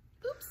 Oh.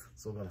 Oops.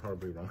 It's all gone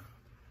horribly wrong.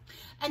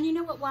 And you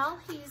know what? While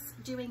he's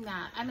doing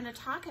that, I'm going to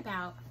talk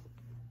about...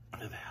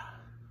 There they are.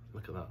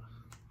 Look at that.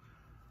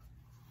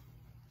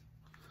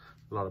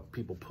 A lot of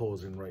people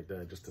pausing right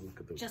there just to look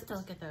at those. Just to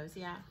look at those,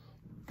 yeah.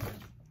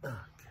 Okay.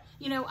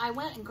 You know, I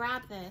went and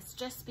grabbed this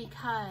just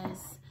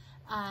because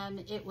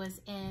it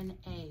was in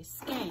a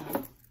skein.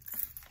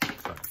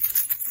 Sorry.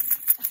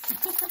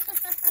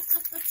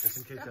 Just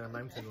in case there are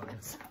mountain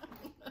lions.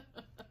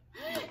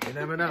 You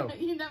never know.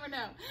 You never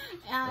know.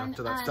 And,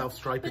 after that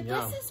self-striping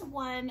yarn.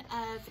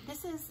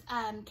 This is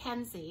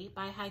Kenzie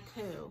by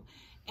Haiku.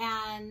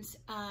 And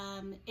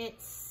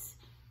it's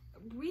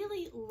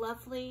really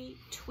lovely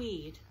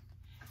tweed.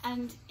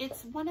 And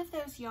it's one of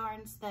those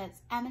yarns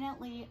that's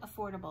eminently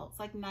affordable. It's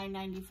like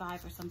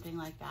 $9.95 or something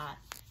like that.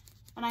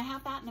 And I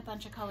have that in a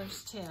bunch of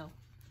colors too.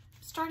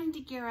 Starting to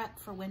gear up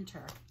for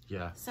winter.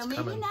 Yeah. So maybe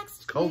coming. next.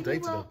 It's cold maybe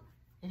day today.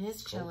 It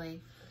is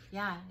chilly.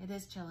 Yeah, it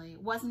is chilly.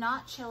 It was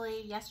not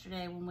chilly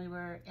yesterday when we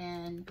were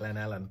in Glen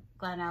Ellen.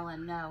 Glen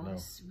Ellen, no.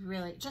 It's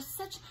really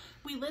just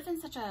we live in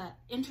such a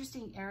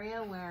interesting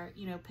area where,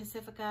 you know,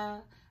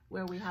 Pacifica,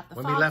 where we have the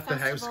When Fog we left the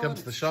Festival, house to come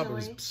to the shop,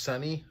 chilly. it was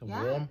sunny and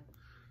Yeah. warm.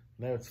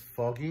 Now it's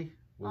foggy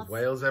with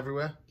whales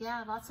everywhere.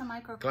 Yeah, lots of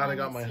microclimates. Glad I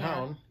got my here. hat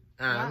on.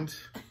 And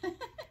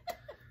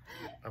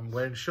I'm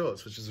wearing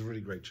shorts, which is a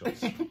really great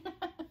choice.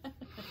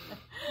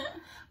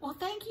 Well,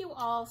 thank you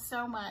all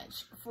so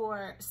much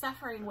for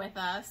suffering with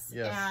us.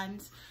 Yes.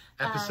 And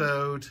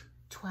Episode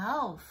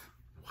 12.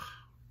 Wow.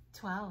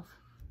 12.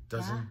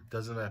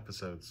 Dozen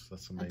episodes.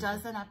 That's amazing. A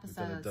dozen episodes.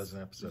 We've done a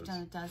dozen episodes. We've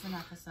done a dozen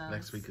episodes.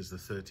 Next week is the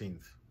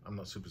 13th. I'm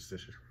not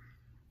superstitious.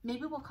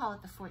 Maybe we'll call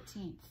it the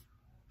 14th.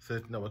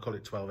 No, we'll call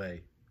it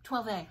 12A.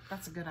 12A.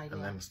 That's a good idea.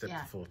 And then step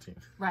to 14th.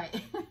 Right.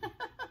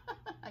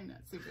 I'm not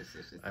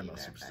superstitious I'm either, not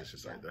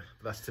superstitious but, either.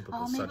 But that's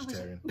typical maybe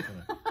Sagittarian. You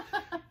know.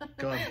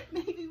 Go on.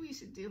 Maybe we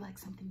should do like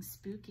something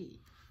spooky.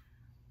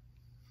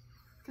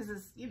 Because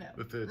it's, you know,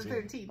 The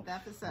 13th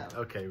episode.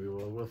 Okay,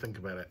 we'll think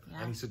about it.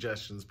 Yeah. Any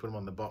suggestions, put them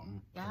on the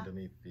bottom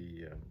underneath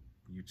the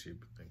YouTube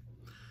thing.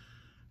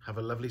 Have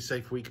a lovely,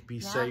 safe week. Be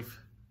safe.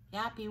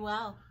 Yeah, be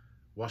well.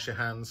 Wash your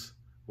hands.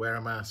 Wear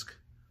a mask.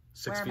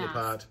 6 Wear a feet mask.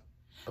 apart.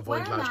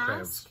 Avoid large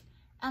crowds.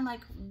 And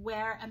like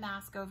wear a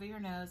mask over your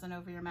nose and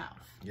over your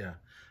mouth. Yeah.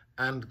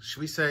 And should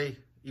we say,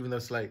 even though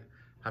it's late,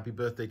 happy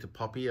birthday to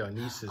Poppy, our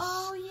niece is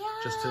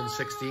just turned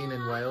 16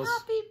 in Wales.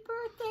 Happy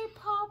birthday,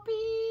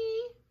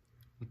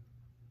 Poppy.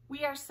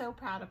 We are so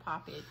proud of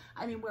Poppy.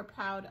 I mean, we're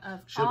proud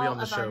of She'll be all on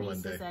the of show our one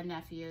nieces day. and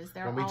nephews.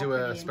 They're When we all do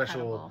a pretty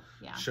special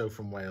incredible. show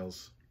from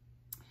Wales,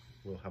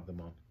 we'll have them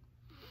on.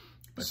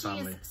 my she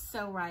family. is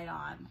so right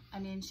on. I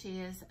mean, she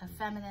is a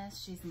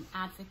feminist. She's an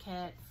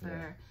advocate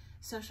for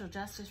social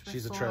justice reform.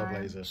 She's a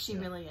trailblazer. She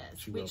really is.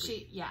 She will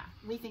be.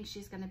 We think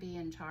she's going to be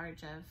in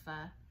charge of,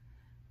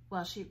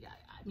 well,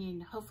 I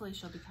mean, hopefully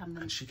she'll become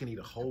the... And she can eat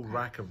a whole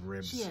rack of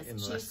ribs in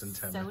less than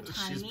 10 minutes. She's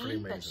so She's pretty tiny,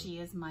 amazing. but she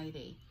is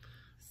mighty.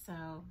 So,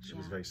 she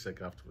was very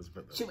sick afterwards,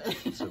 but she was.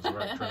 so it's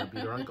right trying to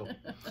beat her uncle.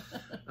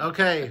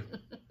 Okay.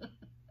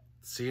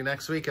 See you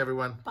next week,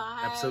 everyone.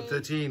 Bye. Episode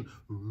 13.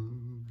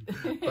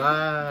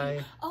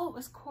 Bye. Oh, it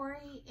was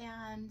Corey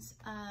and,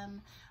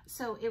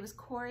 so it was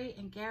Corey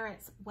and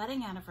Garrett's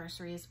wedding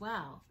anniversary as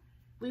well.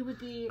 We would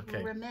be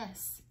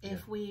remiss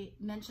if we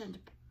mentioned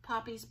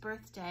Poppy's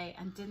birthday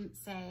and didn't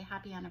say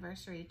happy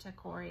anniversary to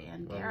Corey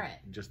and Garrett.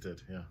 We just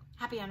did, yeah.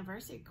 Happy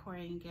anniversary,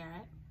 Corey and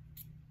Garrett.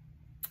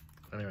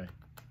 Anyway,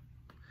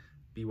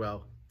 be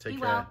well. Take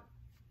care. Well.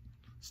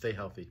 Stay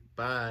healthy.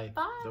 Bye.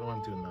 Bye. Don't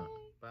want doing that.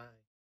 Bye.